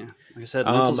 So Yeah, like I said,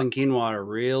 lentils and quinoa are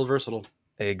real versatile.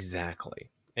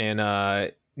 exactly. And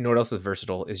you know what else is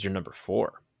versatile is your number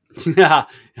 4. Yeah,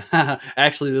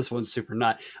 actually, this one's super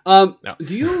not. No.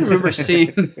 Do you remember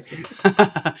seeing?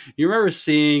 You remember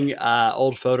seeing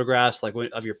old photographs like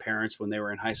of your parents when they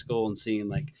were in high school and seeing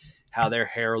like how their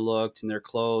hair looked and their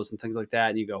clothes and things like that,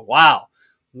 and you go, "Wow,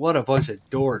 what a bunch of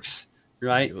dorks!"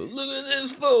 Right? Look at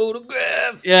this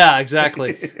photograph. Yeah,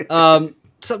 exactly.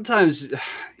 Sometimes,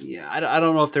 yeah, I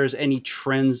don't know if there's any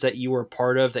trends that you were a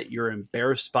part of that you're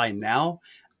embarrassed by now.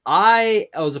 I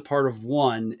was a part of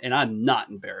one, and I'm not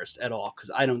embarrassed at all because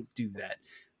I don't do that.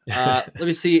 Let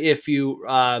me see if you.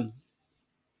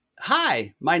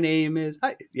 Hi, my name is.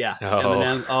 Yeah,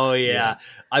 Eminem. Oh yeah,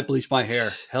 I bleached my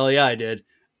hair. Hell yeah, I did.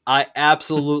 I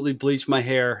absolutely bleached my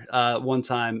hair one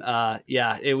time.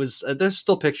 Yeah, it was. There's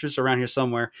still pictures around here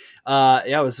somewhere.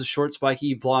 Yeah, it was a short,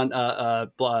 spiky blonde,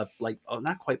 like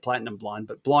not quite platinum blonde,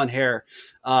 but blonde hair.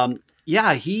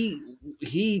 Yeah, he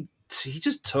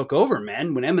just took over,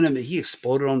 man. When Eminem he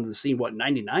exploded onto the scene, what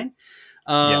 99?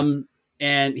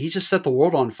 And he just set the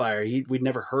world on fire. We'd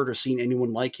never heard or seen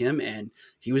anyone like him, and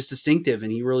he was distinctive,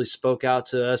 and he really spoke out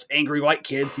to us angry white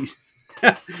kids. He's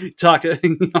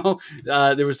talking,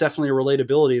 there was definitely a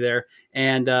relatability there,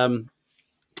 and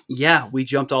yeah, we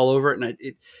jumped all over it, and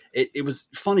it was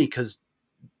funny because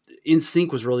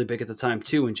NSYNC was really big at the time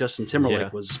too, and Justin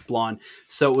Timberlake was blonde.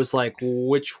 So it was like,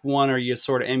 which one are you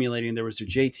sort of emulating? There was your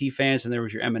JT fans, and there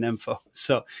was your Eminem folks.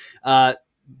 So,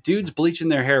 dudes bleaching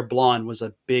their hair blonde was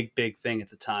a big thing at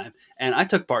the time, and I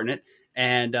took part in it.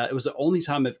 And it was the only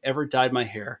time I've ever dyed my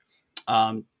hair.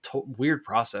 Weird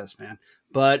process, man.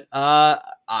 But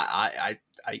I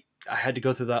had to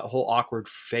go through that whole awkward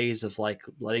phase of like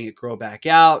letting it grow back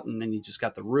out, and then you just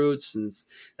got the roots, and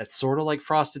that's sort of like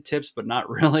frosted tips, but not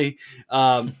really.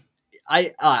 I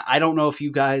don't know if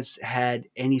you guys had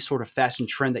any sort of fashion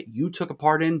trend that you took a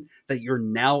part in that you're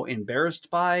now embarrassed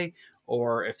by,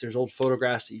 or if there's old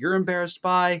photographs that you're embarrassed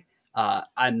by.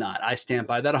 I'm not. I stand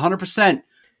by that 100%.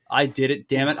 I did it.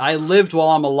 Damn it. I lived while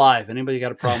I'm alive. Anybody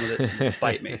got a problem with it?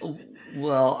 Bite me.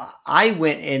 Well, I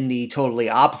went in the totally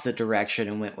opposite direction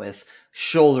and went with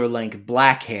shoulder length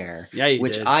black hair,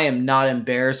 which did. I am not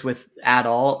embarrassed with at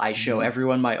all. I show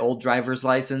everyone my old driver's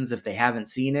license if they haven't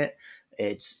seen it.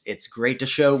 It's great to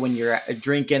show when you're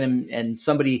drinking and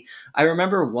somebody. I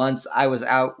remember once I was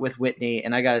out with Whitney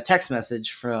and I got a text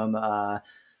message from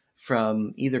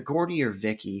either Gordy or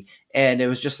Vicky, and it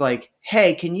was just like,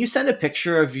 "Hey, can you send a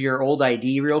picture of your old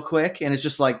ID real quick?" And it's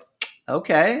just like,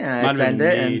 okay, and I send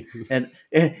it,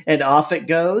 and off it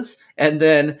goes, and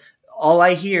then all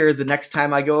I hear the next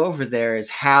time I go over there is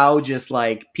how just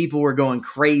like people were going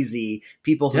crazy,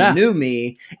 people who knew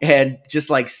me, and just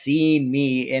like seeing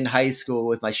me in high school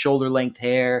with my shoulder length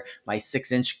hair, my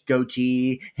 6-inch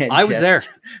goatee. And I was there.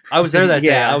 I was there that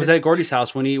day. I was at Gordy's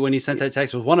house when he sent that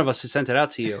text. It was one of us who sent it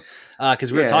out to you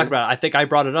because we were talking about it. I think I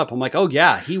brought it up. I'm like, oh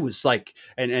yeah, he was like,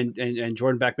 and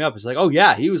Jordan backed me up. It's like, oh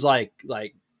yeah, he was like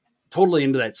totally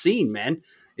into that scene, man.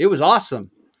 It was awesome.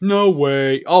 No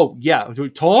way. Oh yeah,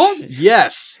 Tom.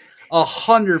 Yes,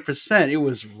 100%. It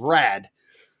was rad.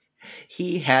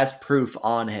 He has proof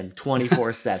on him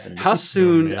 24/7. How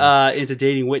soon into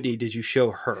dating Whitney did you show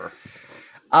her?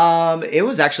 It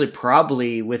was actually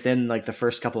probably within like the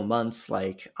first couple months.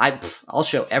 Like I'll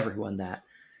show everyone that,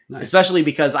 especially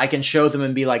because I can show them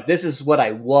and be like, "This is what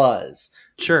I was."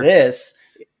 Sure, this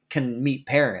can meet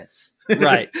parents.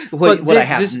 Right. what I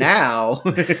have now.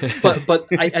 but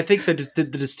I think the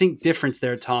distinct difference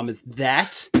there, Tom, is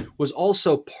that was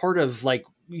also part of like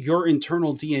your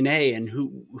internal DNA and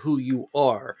who you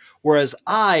are. Whereas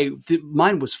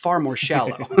mine was far more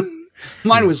shallow.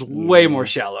 Mine was way more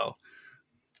shallow.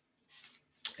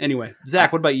 Anyway,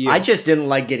 Zach, what about you? I just didn't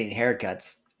like getting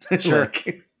haircuts. Sure.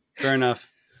 Fair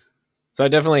enough. So I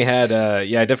definitely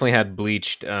had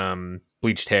bleached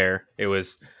hair. It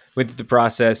was went through the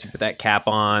process. You put that cap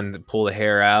on, pull the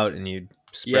hair out, and you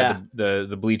spread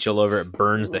the bleach all over. It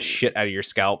burns the shit out of your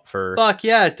scalp for Fuck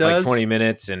yeah, it does. like 20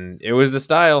 minutes, and it was the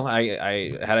style.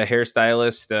 I had a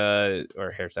hairstylist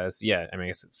or hairstylist. Yeah, I mean, I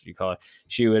guess that's what you call it.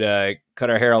 She would cut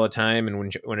our hair all the time,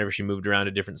 and whenever she moved around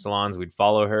to different salons, we'd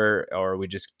follow her, or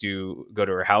we'd just go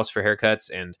to her house for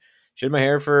haircuts. And she had my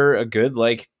hair for a good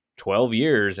like 12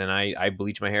 years, and I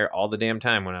bleached my hair all the damn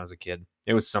time when I was a kid.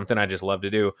 It was something I just loved to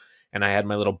do. And I had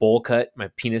my little bowl cut, my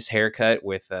penis haircut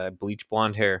with bleach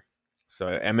blonde hair. So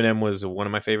Eminem was one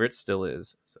of my favorites, still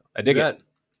is. So I dig it.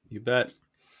 You bet.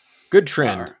 Good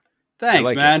trend. Right. Thanks,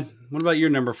 like man. What about your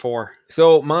number 4?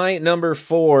 So my number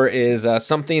 4 is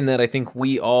something that I think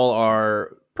we all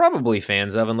are probably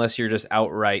fans of, unless you're just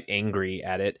outright angry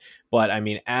at it. But I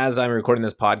mean, as I'm recording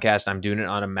this podcast, I'm doing it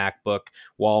on a MacBook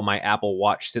while my Apple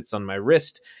Watch sits on my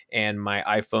wrist, and my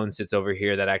iPhone sits over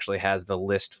here that actually has the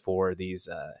list for these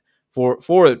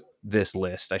for this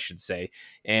list, I should say.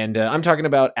 And I'm talking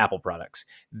about Apple products.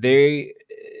 There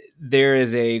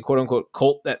is a quote unquote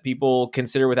cult that people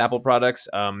consider with Apple products.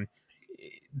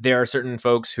 There are certain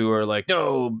folks who are like,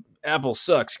 no, Apple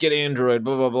sucks, get Android,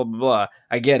 blah, blah, blah, blah, blah.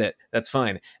 I get it. That's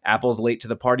fine. Apple's late to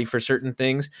the party for certain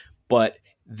things, but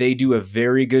they do a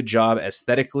very good job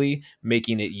aesthetically,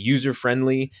 making it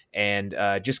user-friendly and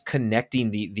just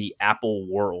connecting the Apple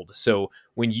world. So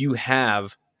when you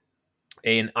have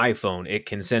an iPhone, it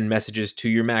can send messages to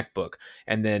your MacBook,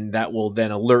 and then that will then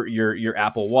alert your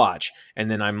Apple Watch. And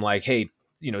then I'm like, hey,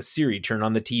 Siri, turn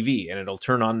on the TV, and it'll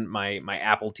turn on my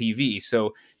Apple TV.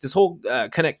 So this whole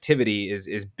connectivity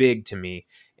is big to me,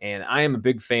 and I am a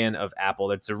big fan of Apple.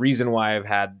 That's the reason why I've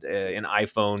had an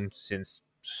iPhone since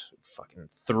fucking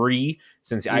 3,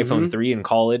 since the iPhone 3 in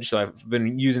college. So I've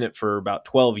been using it for about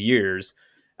 12 years,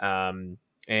 and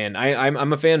I'm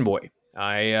a fanboy.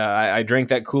 I drank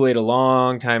that Kool-Aid a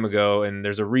long time ago, and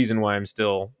there's a reason why I'm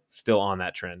still on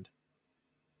that trend.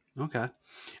 Okay.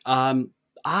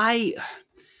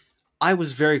 I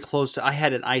was very close to, I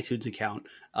had an iTunes account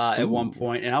at one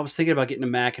point, and I was thinking about getting a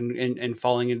Mac and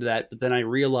falling into that. But then I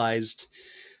realized,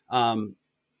 at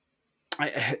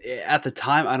the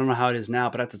time, I don't know how it is now,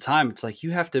 but at the time it's like,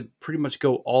 you have to pretty much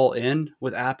go all in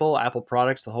with Apple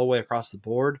products the whole way across the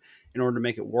board in order to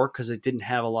make it work. 'Cause it didn't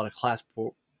have a lot of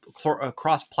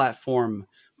cross-platform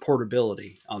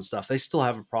portability on stuff. They still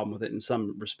have a problem with it in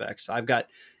some respects. I've got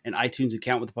an iTunes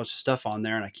account with a bunch of stuff on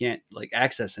there, and I can't like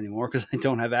access anymore because I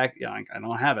don't have I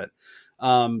don't have it.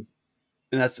 And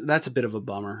that's a bit of a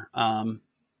bummer.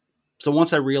 So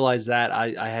once I realized that,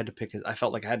 I had to pick. I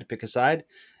felt like I had to pick a side,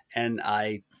 and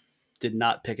I did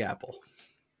not pick Apple.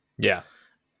 Yeah,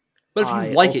 but if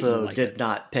you like it, you like did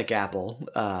not pick Apple.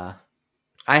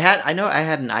 I had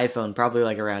an iPhone probably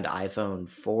like around iPhone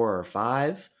 4 or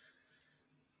 5.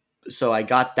 So I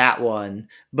got that one,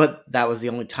 but that was the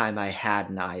only time I had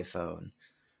an iPhone.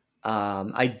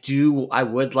 I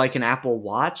would like an Apple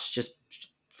Watch just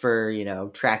for,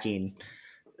 tracking,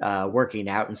 working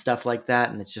out and stuff like that.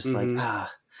 And it's just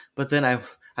but then I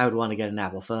would want to get an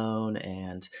Apple phone,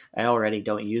 and I already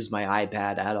don't use my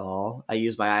iPad at all. I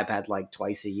use my iPad like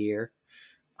twice a year.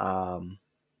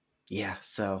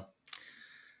 So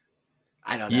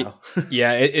I don't know.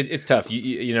 Yeah, it's tough.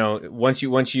 Once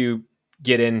you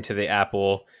get into the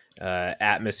Apple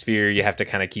atmosphere, you have to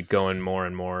kind of keep going more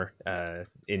and more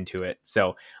into it.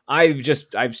 So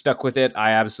I've stuck with it.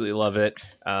 I absolutely love it.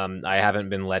 I haven't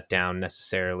been let down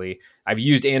necessarily. I've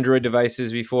used Android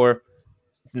devices before.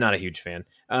 Not a huge fan.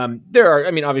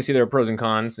 Obviously there are pros and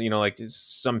cons. Like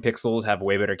some Pixels have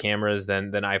way better cameras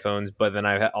than iPhones, but then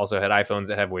I've also had iPhones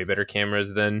that have way better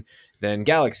cameras than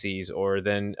Galaxies or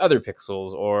than other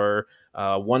Pixels or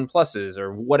OnePluses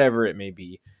or whatever it may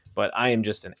be. But I am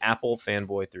just an Apple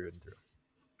fanboy through and through.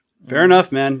 Fair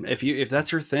enough, man. If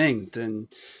that's your thing, then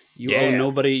you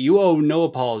owe no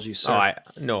apologies, sir.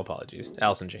 No apologies.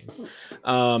 Alice in Chains.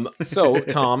 So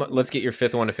Tom, let's get your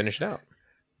 5th one to finish it out.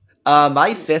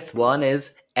 My 5th one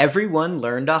is everyone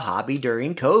learned a hobby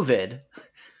during COVID.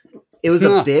 It was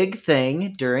a big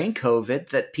thing during COVID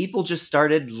that people just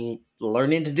started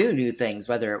learning to do new things,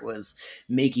 whether it was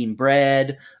making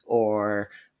bread or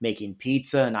making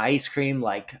pizza and ice cream,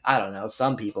 like, I don't know,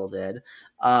 some people did.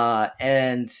 Sourdough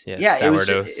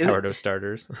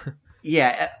starters.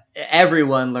 Yeah,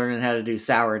 everyone learning how to do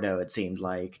sourdough, it seemed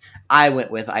like. I went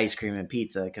with ice cream and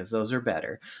pizza because those are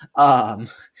better.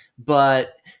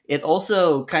 But it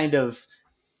also kind of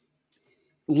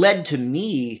led to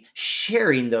me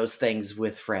sharing those things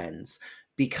with friends.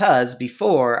 Because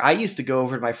before, I used to go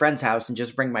over to my friend's house and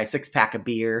just bring my 6-pack of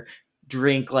beer,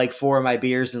 drink like 4 of my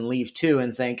beers and leave 2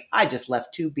 and think, I just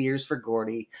left 2 beers for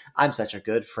Gordy. I'm such a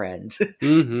good friend.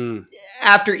 Mm-hmm.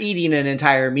 After eating an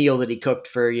entire meal that he cooked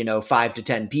for, 5 to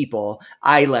 10 people,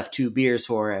 I left 2 beers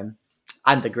for him.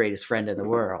 I'm the greatest friend in the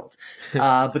world.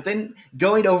 But then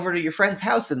going over to your friend's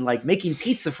house and like making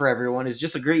pizza for everyone is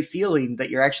just a great feeling that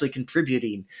you're actually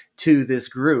contributing to this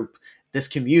group, this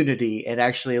community, and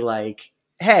actually like,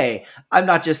 hey, I'm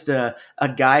not just a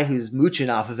guy who's mooching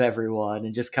off of everyone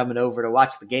and just coming over to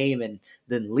watch the game and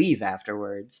then leave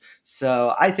afterwards.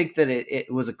 So I think that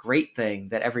it was a great thing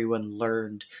that everyone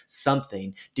learned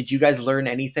something. Did you guys learn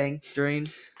anything during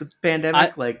the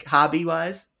pandemic, like hobby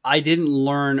wise? I didn't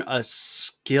learn a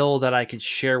skill that I could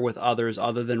share with others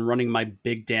other than running my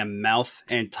big damn mouth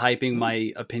and typing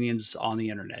my opinions on the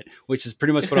internet, which is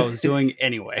pretty much what I was doing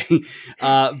anyway.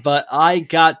 But I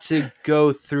got to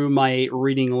go through my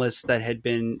reading list that had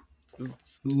been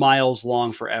miles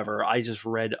long forever. I just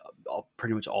read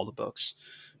pretty much all the books,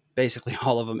 basically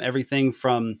all of them, everything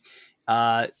from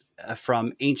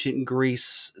ancient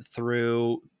Greece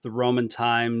through the Roman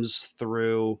times,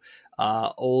 through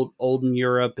olden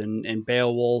Europe and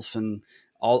Beowulf, and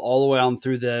all the way on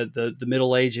through the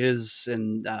Middle Ages,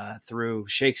 and through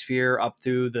Shakespeare up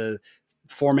through the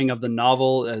forming of the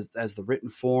novel as the written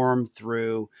form,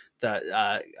 through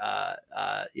the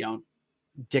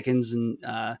Dickens and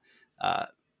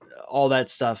all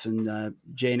that stuff, and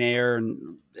Jane Eyre,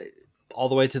 and all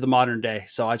the way to the modern day.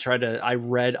 So I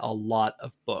read a lot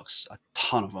of books, a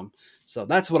ton of them. So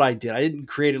that's what I did. I didn't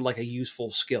create it like a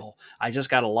useful skill. I just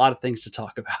got a lot of things to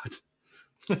talk about.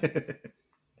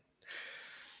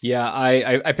 Yeah,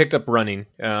 I picked up running.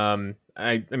 I mean,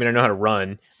 I know how to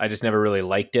run. I just never really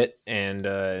liked it, and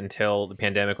until the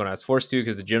pandemic, when I was forced to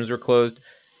because the gyms were closed.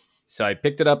 So I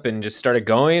picked it up and just started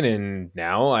going, and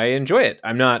now I enjoy it.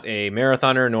 I'm not a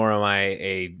marathoner, nor am I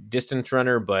a distance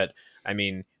runner, but I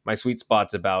mean, my sweet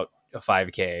spot's about a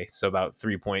 5K, so about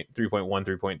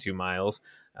 3.2 miles.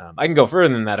 I can go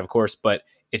further than that, of course, but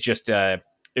it just it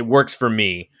works for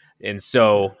me, and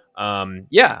so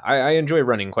I enjoy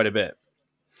running quite a bit.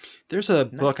 There's a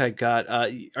book I got. Are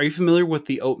you familiar with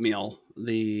The Oatmeal,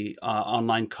 the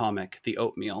online comic, The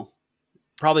Oatmeal?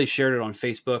 Probably shared it on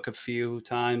Facebook a few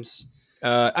times.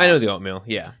 I know The Oatmeal,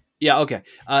 yeah. Yeah, okay.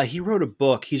 He wrote a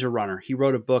book. He's a runner. He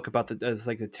wrote a book about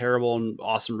the terrible and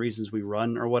awesome reasons we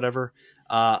run or whatever.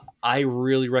 I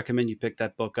really recommend you pick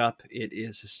that book up. It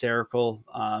is hysterical.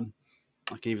 I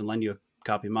can even lend you a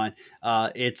copy of mine.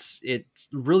 It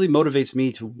really motivates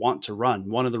me to want to run.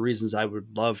 One of the reasons I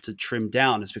would love to trim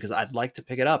down is because I'd like to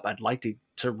pick it up. I'd like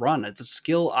to run. It's a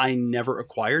skill I never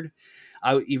acquired.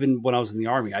 Even when I was in the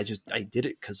Army, I did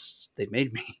it because they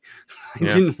made me. I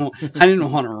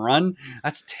didn't want to run.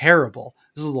 That's terrible.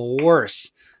 This is the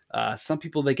worst. Some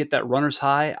people, they get that runner's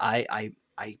high. I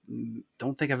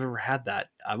don't think I've ever had that.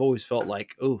 I've always felt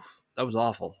like, oh, that was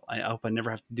awful. I hope I never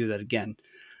have to do that again.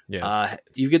 Yeah.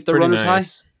 Do you get the pretty runner's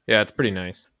nice. high? Yeah, it's pretty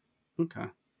nice. Okay.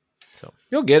 So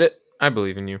you'll get it. I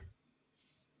believe in you.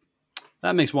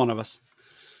 That makes one of us.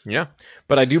 Yeah.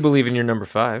 But I do believe in your number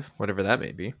 5, whatever that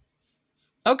may be.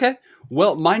 Okay.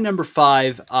 Well, my number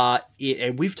 5,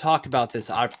 and we've talked about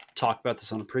this. I've talked about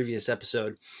this on a previous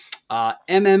episode.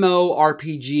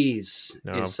 MMORPGs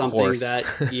is something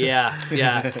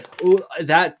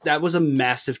that, that was a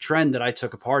massive trend that I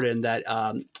took a part in that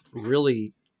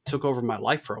really took over my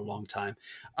life for a long time.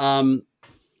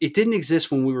 It didn't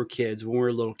exist when we were kids, when we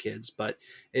were little kids, but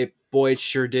it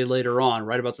sure did later on,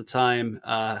 right about the time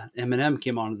Eminem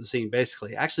came onto the scene,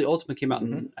 basically. Actually, Ultimate came out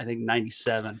in, I think,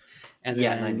 97. And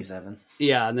then 97.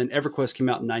 Yeah, and then EverQuest came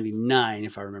out in 99,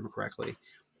 if I remember correctly.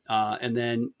 And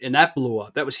that blew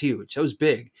up. That was huge. That was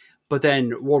big. But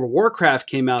then World of Warcraft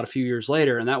came out a few years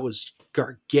later, and that was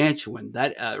gargantuan.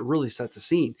 That really set the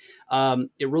scene.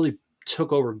 It really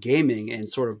took over gaming and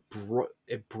sort of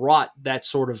brought that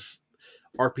sort of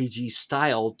RPG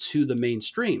style to the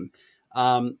mainstream.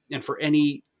 And for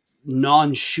any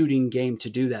non-shooting game to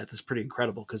do that, that's pretty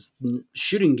incredible, because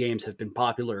shooting games have been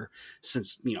popular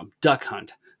since, Duck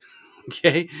Hunt.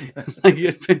 Okay. Like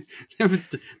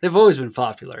they've always been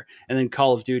popular. And then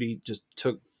Call of Duty just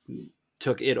took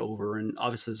it over. And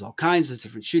obviously there's all kinds of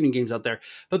different shooting games out there.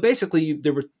 But basically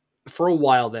for a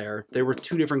while there were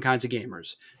two different kinds of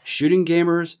gamers: shooting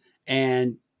gamers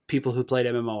and people who played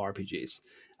MMORPGs.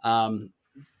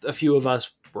 A few of us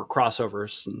were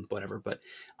crossovers and whatever, but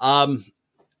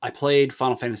I played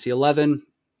Final Fantasy 11.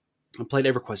 I played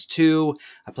EverQuest 2.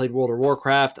 I played World of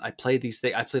Warcraft. I played these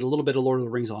things. I played a little bit of Lord of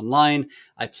the Rings Online.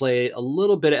 I played a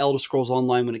little bit of Elder Scrolls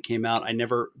Online when it came out. I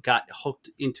never got hooked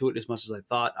into it as much as I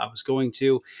thought I was going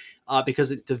to,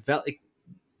 because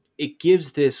it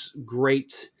gives this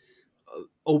great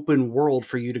open world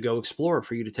for you to go explore,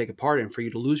 for you to take a part in, for you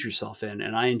to lose yourself in.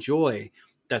 And I enjoy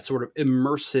that sort of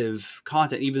immersive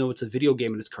content, even though it's a video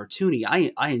game and it's cartoony.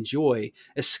 I enjoy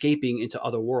escaping into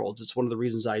other worlds. It's one of the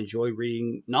reasons I enjoy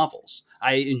reading novels.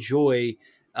 I enjoy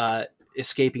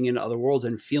escaping into other worlds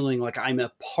and feeling like I'm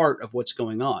a part of what's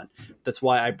going on. That's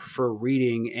why I prefer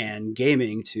reading and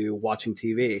gaming to watching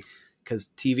TV. Because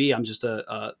TV, I'm just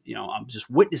I'm just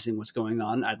witnessing what's going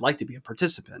on. I'd like to be a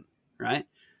participant, right?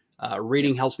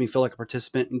 Reading helps me feel like a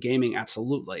participant in gaming,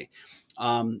 absolutely.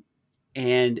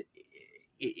 And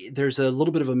there's a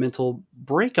little bit of a mental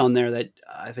break on there that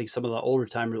I think some of the older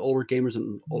gamers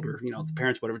and older, the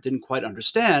parents, whatever, didn't quite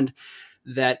understand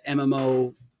that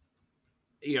MMO.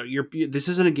 This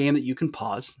isn't a game that you can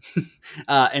pause,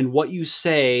 and what you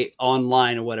say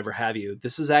online or whatever have you.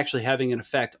 This is actually having an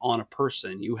effect on a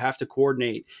person. You have to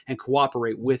coordinate and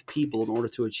cooperate with people in order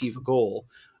to achieve a goal,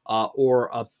 or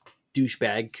a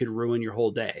douchebag could ruin your whole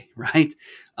day, right?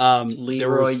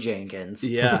 Leroy Jenkins.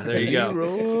 Yeah, there you go.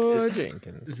 Leroy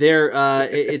Jenkins.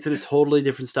 It's in a totally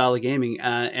different style of gaming,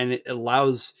 and it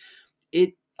allows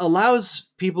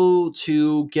people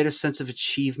to get a sense of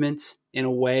achievement in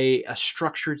a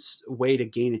structured way to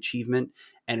gain achievement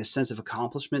and a sense of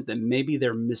accomplishment that maybe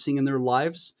they're missing in their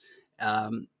lives.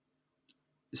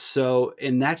 So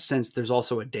in that sense, there's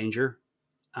also a danger.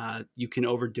 You can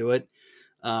overdo it.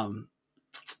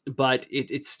 But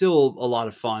it's still a lot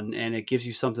of fun, and it gives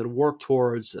you something to work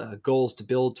towards, goals to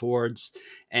build towards,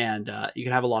 and you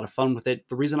can have a lot of fun with it.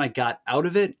 The reason I got out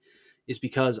of it is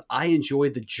because I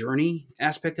enjoyed the journey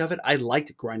aspect of it. I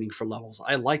liked grinding for levels.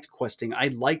 I liked questing. I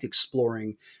liked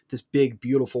exploring this big,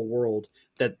 beautiful world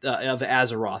that of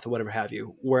Azeroth or whatever have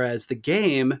you. Whereas the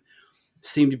game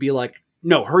seemed to be like,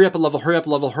 no, hurry up a level, hurry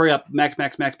up, max.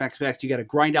 You got to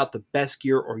grind out the best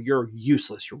gear or you're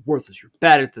useless. You're worthless. You're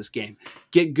bad at this game.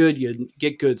 Get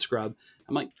good, scrub.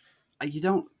 I'm like, I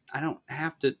don't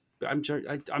have to.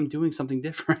 I'm doing something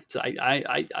different.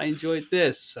 I enjoyed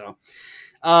this. So,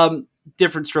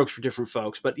 different strokes for different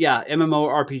folks. But yeah,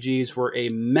 MMORPGs were a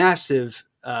massive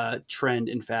trend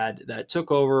and fad that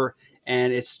took over,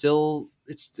 and it's still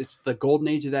it's the golden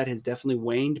age of that has definitely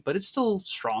waned, but it's still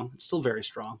strong. It's still very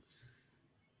strong.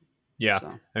 Yeah,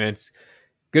 so. I mean, it's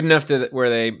good enough to where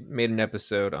they made an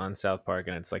episode on South Park,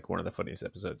 and it's like one of the funniest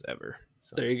episodes ever.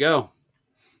 So. There you go.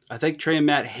 I think Trey and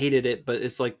Matt hated it, but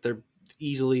it's like they're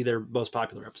easily their most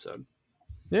popular episode.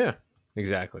 Yeah,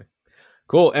 exactly.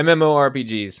 Cool.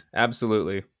 MMORPGs,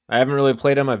 absolutely. I haven't really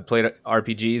played them. I've played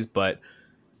RPGs, but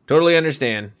totally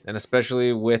understand, and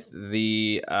especially with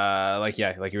the like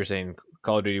you were saying,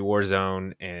 Call of Duty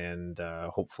Warzone, and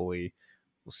hopefully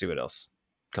we'll see what else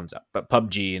comes out, but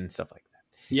PUBG and stuff like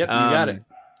that. Yep, you got it.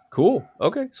 Cool.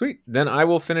 Okay, sweet. Then I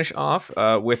will finish off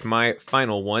with my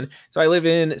final one. So I live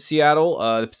in Seattle.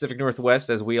 The Pacific Northwest,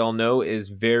 as we all know, is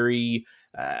very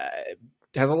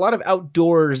has a lot of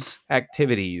outdoors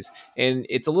activities, and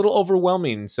it's a little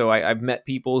overwhelming. So I've met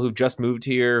people who've just moved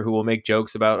here who will make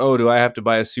jokes about, oh, do I have to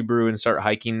buy a Subaru and start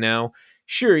hiking now?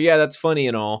 Sure, yeah, that's funny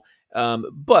and all,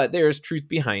 but there's truth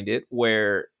behind it,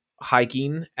 where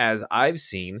hiking, as I've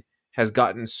seen, has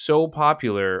gotten so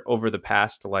popular over the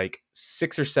past like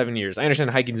 6 or 7 years. I understand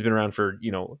hiking's been around for,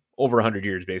 over 100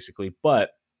 years basically.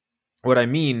 But what I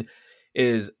mean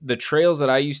is the trails that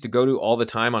I used to go to all the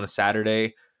time on a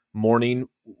Saturday morning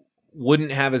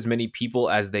wouldn't have as many people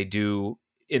as they do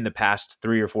in the past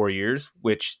 3 or 4 years,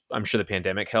 which I'm sure the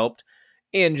pandemic helped.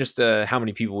 And just how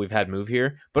many people we've had move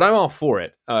here. But I'm all for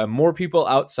it. More people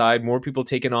outside, more people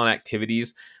taking on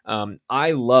activities.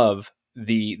 I love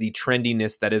the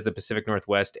trendiness that is the Pacific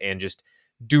Northwest and just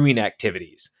doing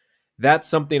activities. That's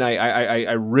something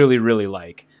I really, really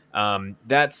like.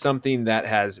 That's something that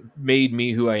has made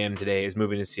me who I am today, is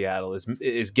moving to Seattle,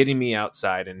 is getting me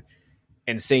outside and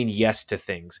saying yes to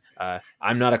things.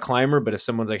 I'm not a climber, but if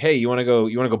someone's like, hey, you want to go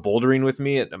bouldering with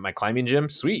me at my climbing gym?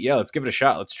 Sweet. Yeah, let's give it a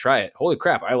shot. Let's try it. Holy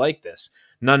crap. I like this.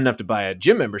 Not enough to buy a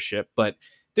gym membership, but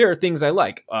there are things I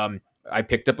like. I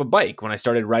picked up a bike. When I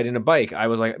started riding a bike, I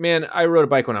was like, man, I rode a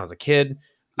bike when I was a kid.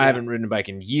 Yeah. I haven't ridden a bike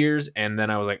in years. And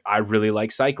then I was like, I really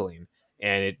like cycling.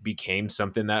 And it became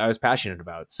something that I was passionate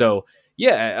about. So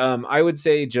yeah, I would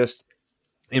say just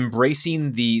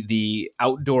embracing the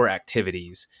outdoor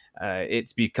activities.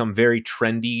 It's become very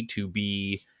trendy to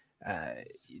be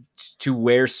to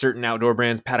wear certain outdoor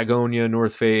brands, Patagonia,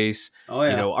 North Face,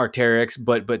 Arc'teryx,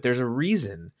 but there's a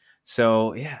reason.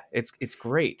 So yeah, it's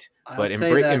great. But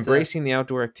embracing the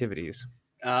outdoor activities.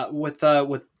 With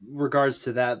regards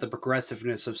to that, the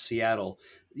progressiveness of Seattle,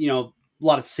 a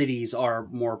lot of cities are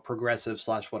more progressive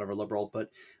 / whatever liberal, but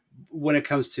when it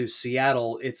comes to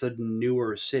Seattle, it's a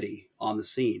newer city on the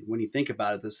scene. When you think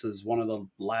about it, this is one of the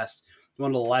last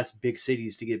big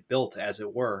cities to get built, as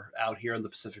it were, out here in the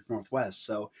Pacific Northwest.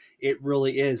 So it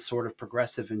really is sort of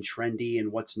progressive and trendy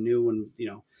and what's new and,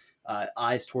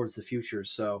 eyes towards the future.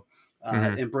 So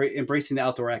embracing the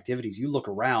outdoor activities. You look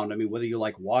around, I mean, whether you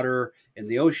like water in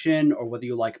the ocean or whether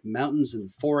you like mountains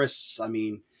and forests, I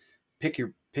mean, pick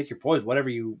your poison, whatever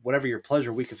your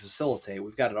pleasure we can facilitate.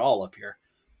 We've got it all up here.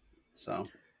 So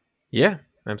yeah,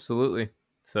 absolutely.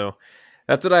 So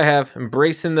that's what I have.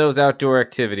 Embracing those outdoor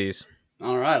activities.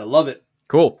 All right. I love it.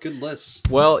 Cool. Good list.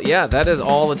 Well, yeah, that is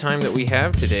all the time that we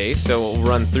have today. So we'll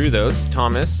run through those.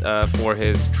 Thomas, for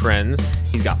his trends,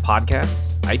 he's got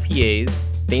podcasts, IPAs,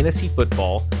 fantasy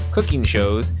football, cooking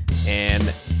shows, and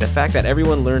the fact that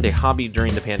everyone learned a hobby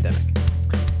during the pandemic.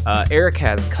 Eric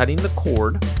has cutting the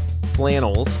cord,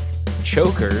 flannels,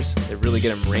 chokers that really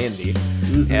get him randy,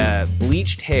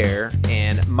 bleached hair,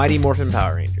 and Mighty Morphin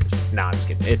Power Rangers. Nah, I'm just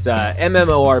kidding. It's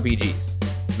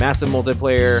MMORPGs, massive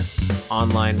multiplayer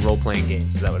online role-playing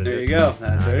games. Is that what it is? There you go.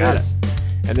 That's what it is.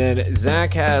 And then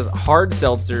Zach has hard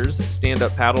seltzers,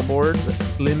 stand-up paddleboards,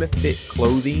 slim fit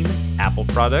clothing, Apple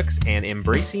products, and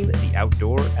embracing the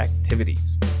outdoor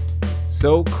activities.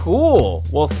 So cool.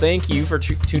 Well, thank you for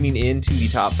tuning in to the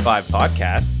Top 5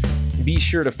 podcast. Be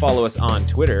sure to follow us on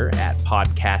Twitter at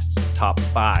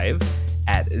PodcastsTop5,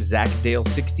 at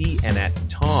ZachDale60, and at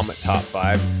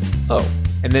TomTop5. Oh,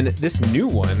 and then this new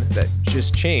one that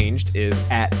just changed is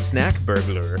at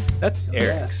SnackBurglar. That's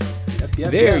Eric's.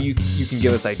 There you can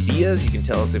give us ideas, you can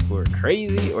tell us if we're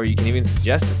crazy, or you can even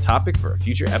suggest a topic for a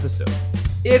future episode.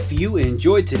 If you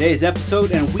enjoyed today's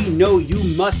episode, and we know you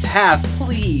must have,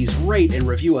 please rate and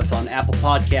review us on Apple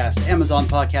Podcasts, Amazon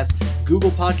Podcasts,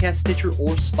 Google Podcasts, Stitcher,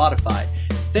 or Spotify.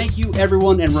 Thank you,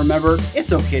 everyone, and remember,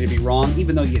 it's okay to be wrong,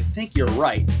 even though you think you're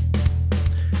right.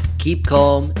 Keep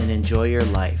calm and enjoy your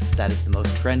life. That is the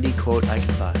most trendy quote I can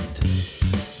find.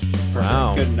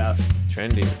 Wow. Good enough.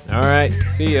 Trendy. All right.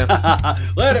 See ya.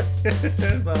 Later.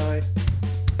 Bye.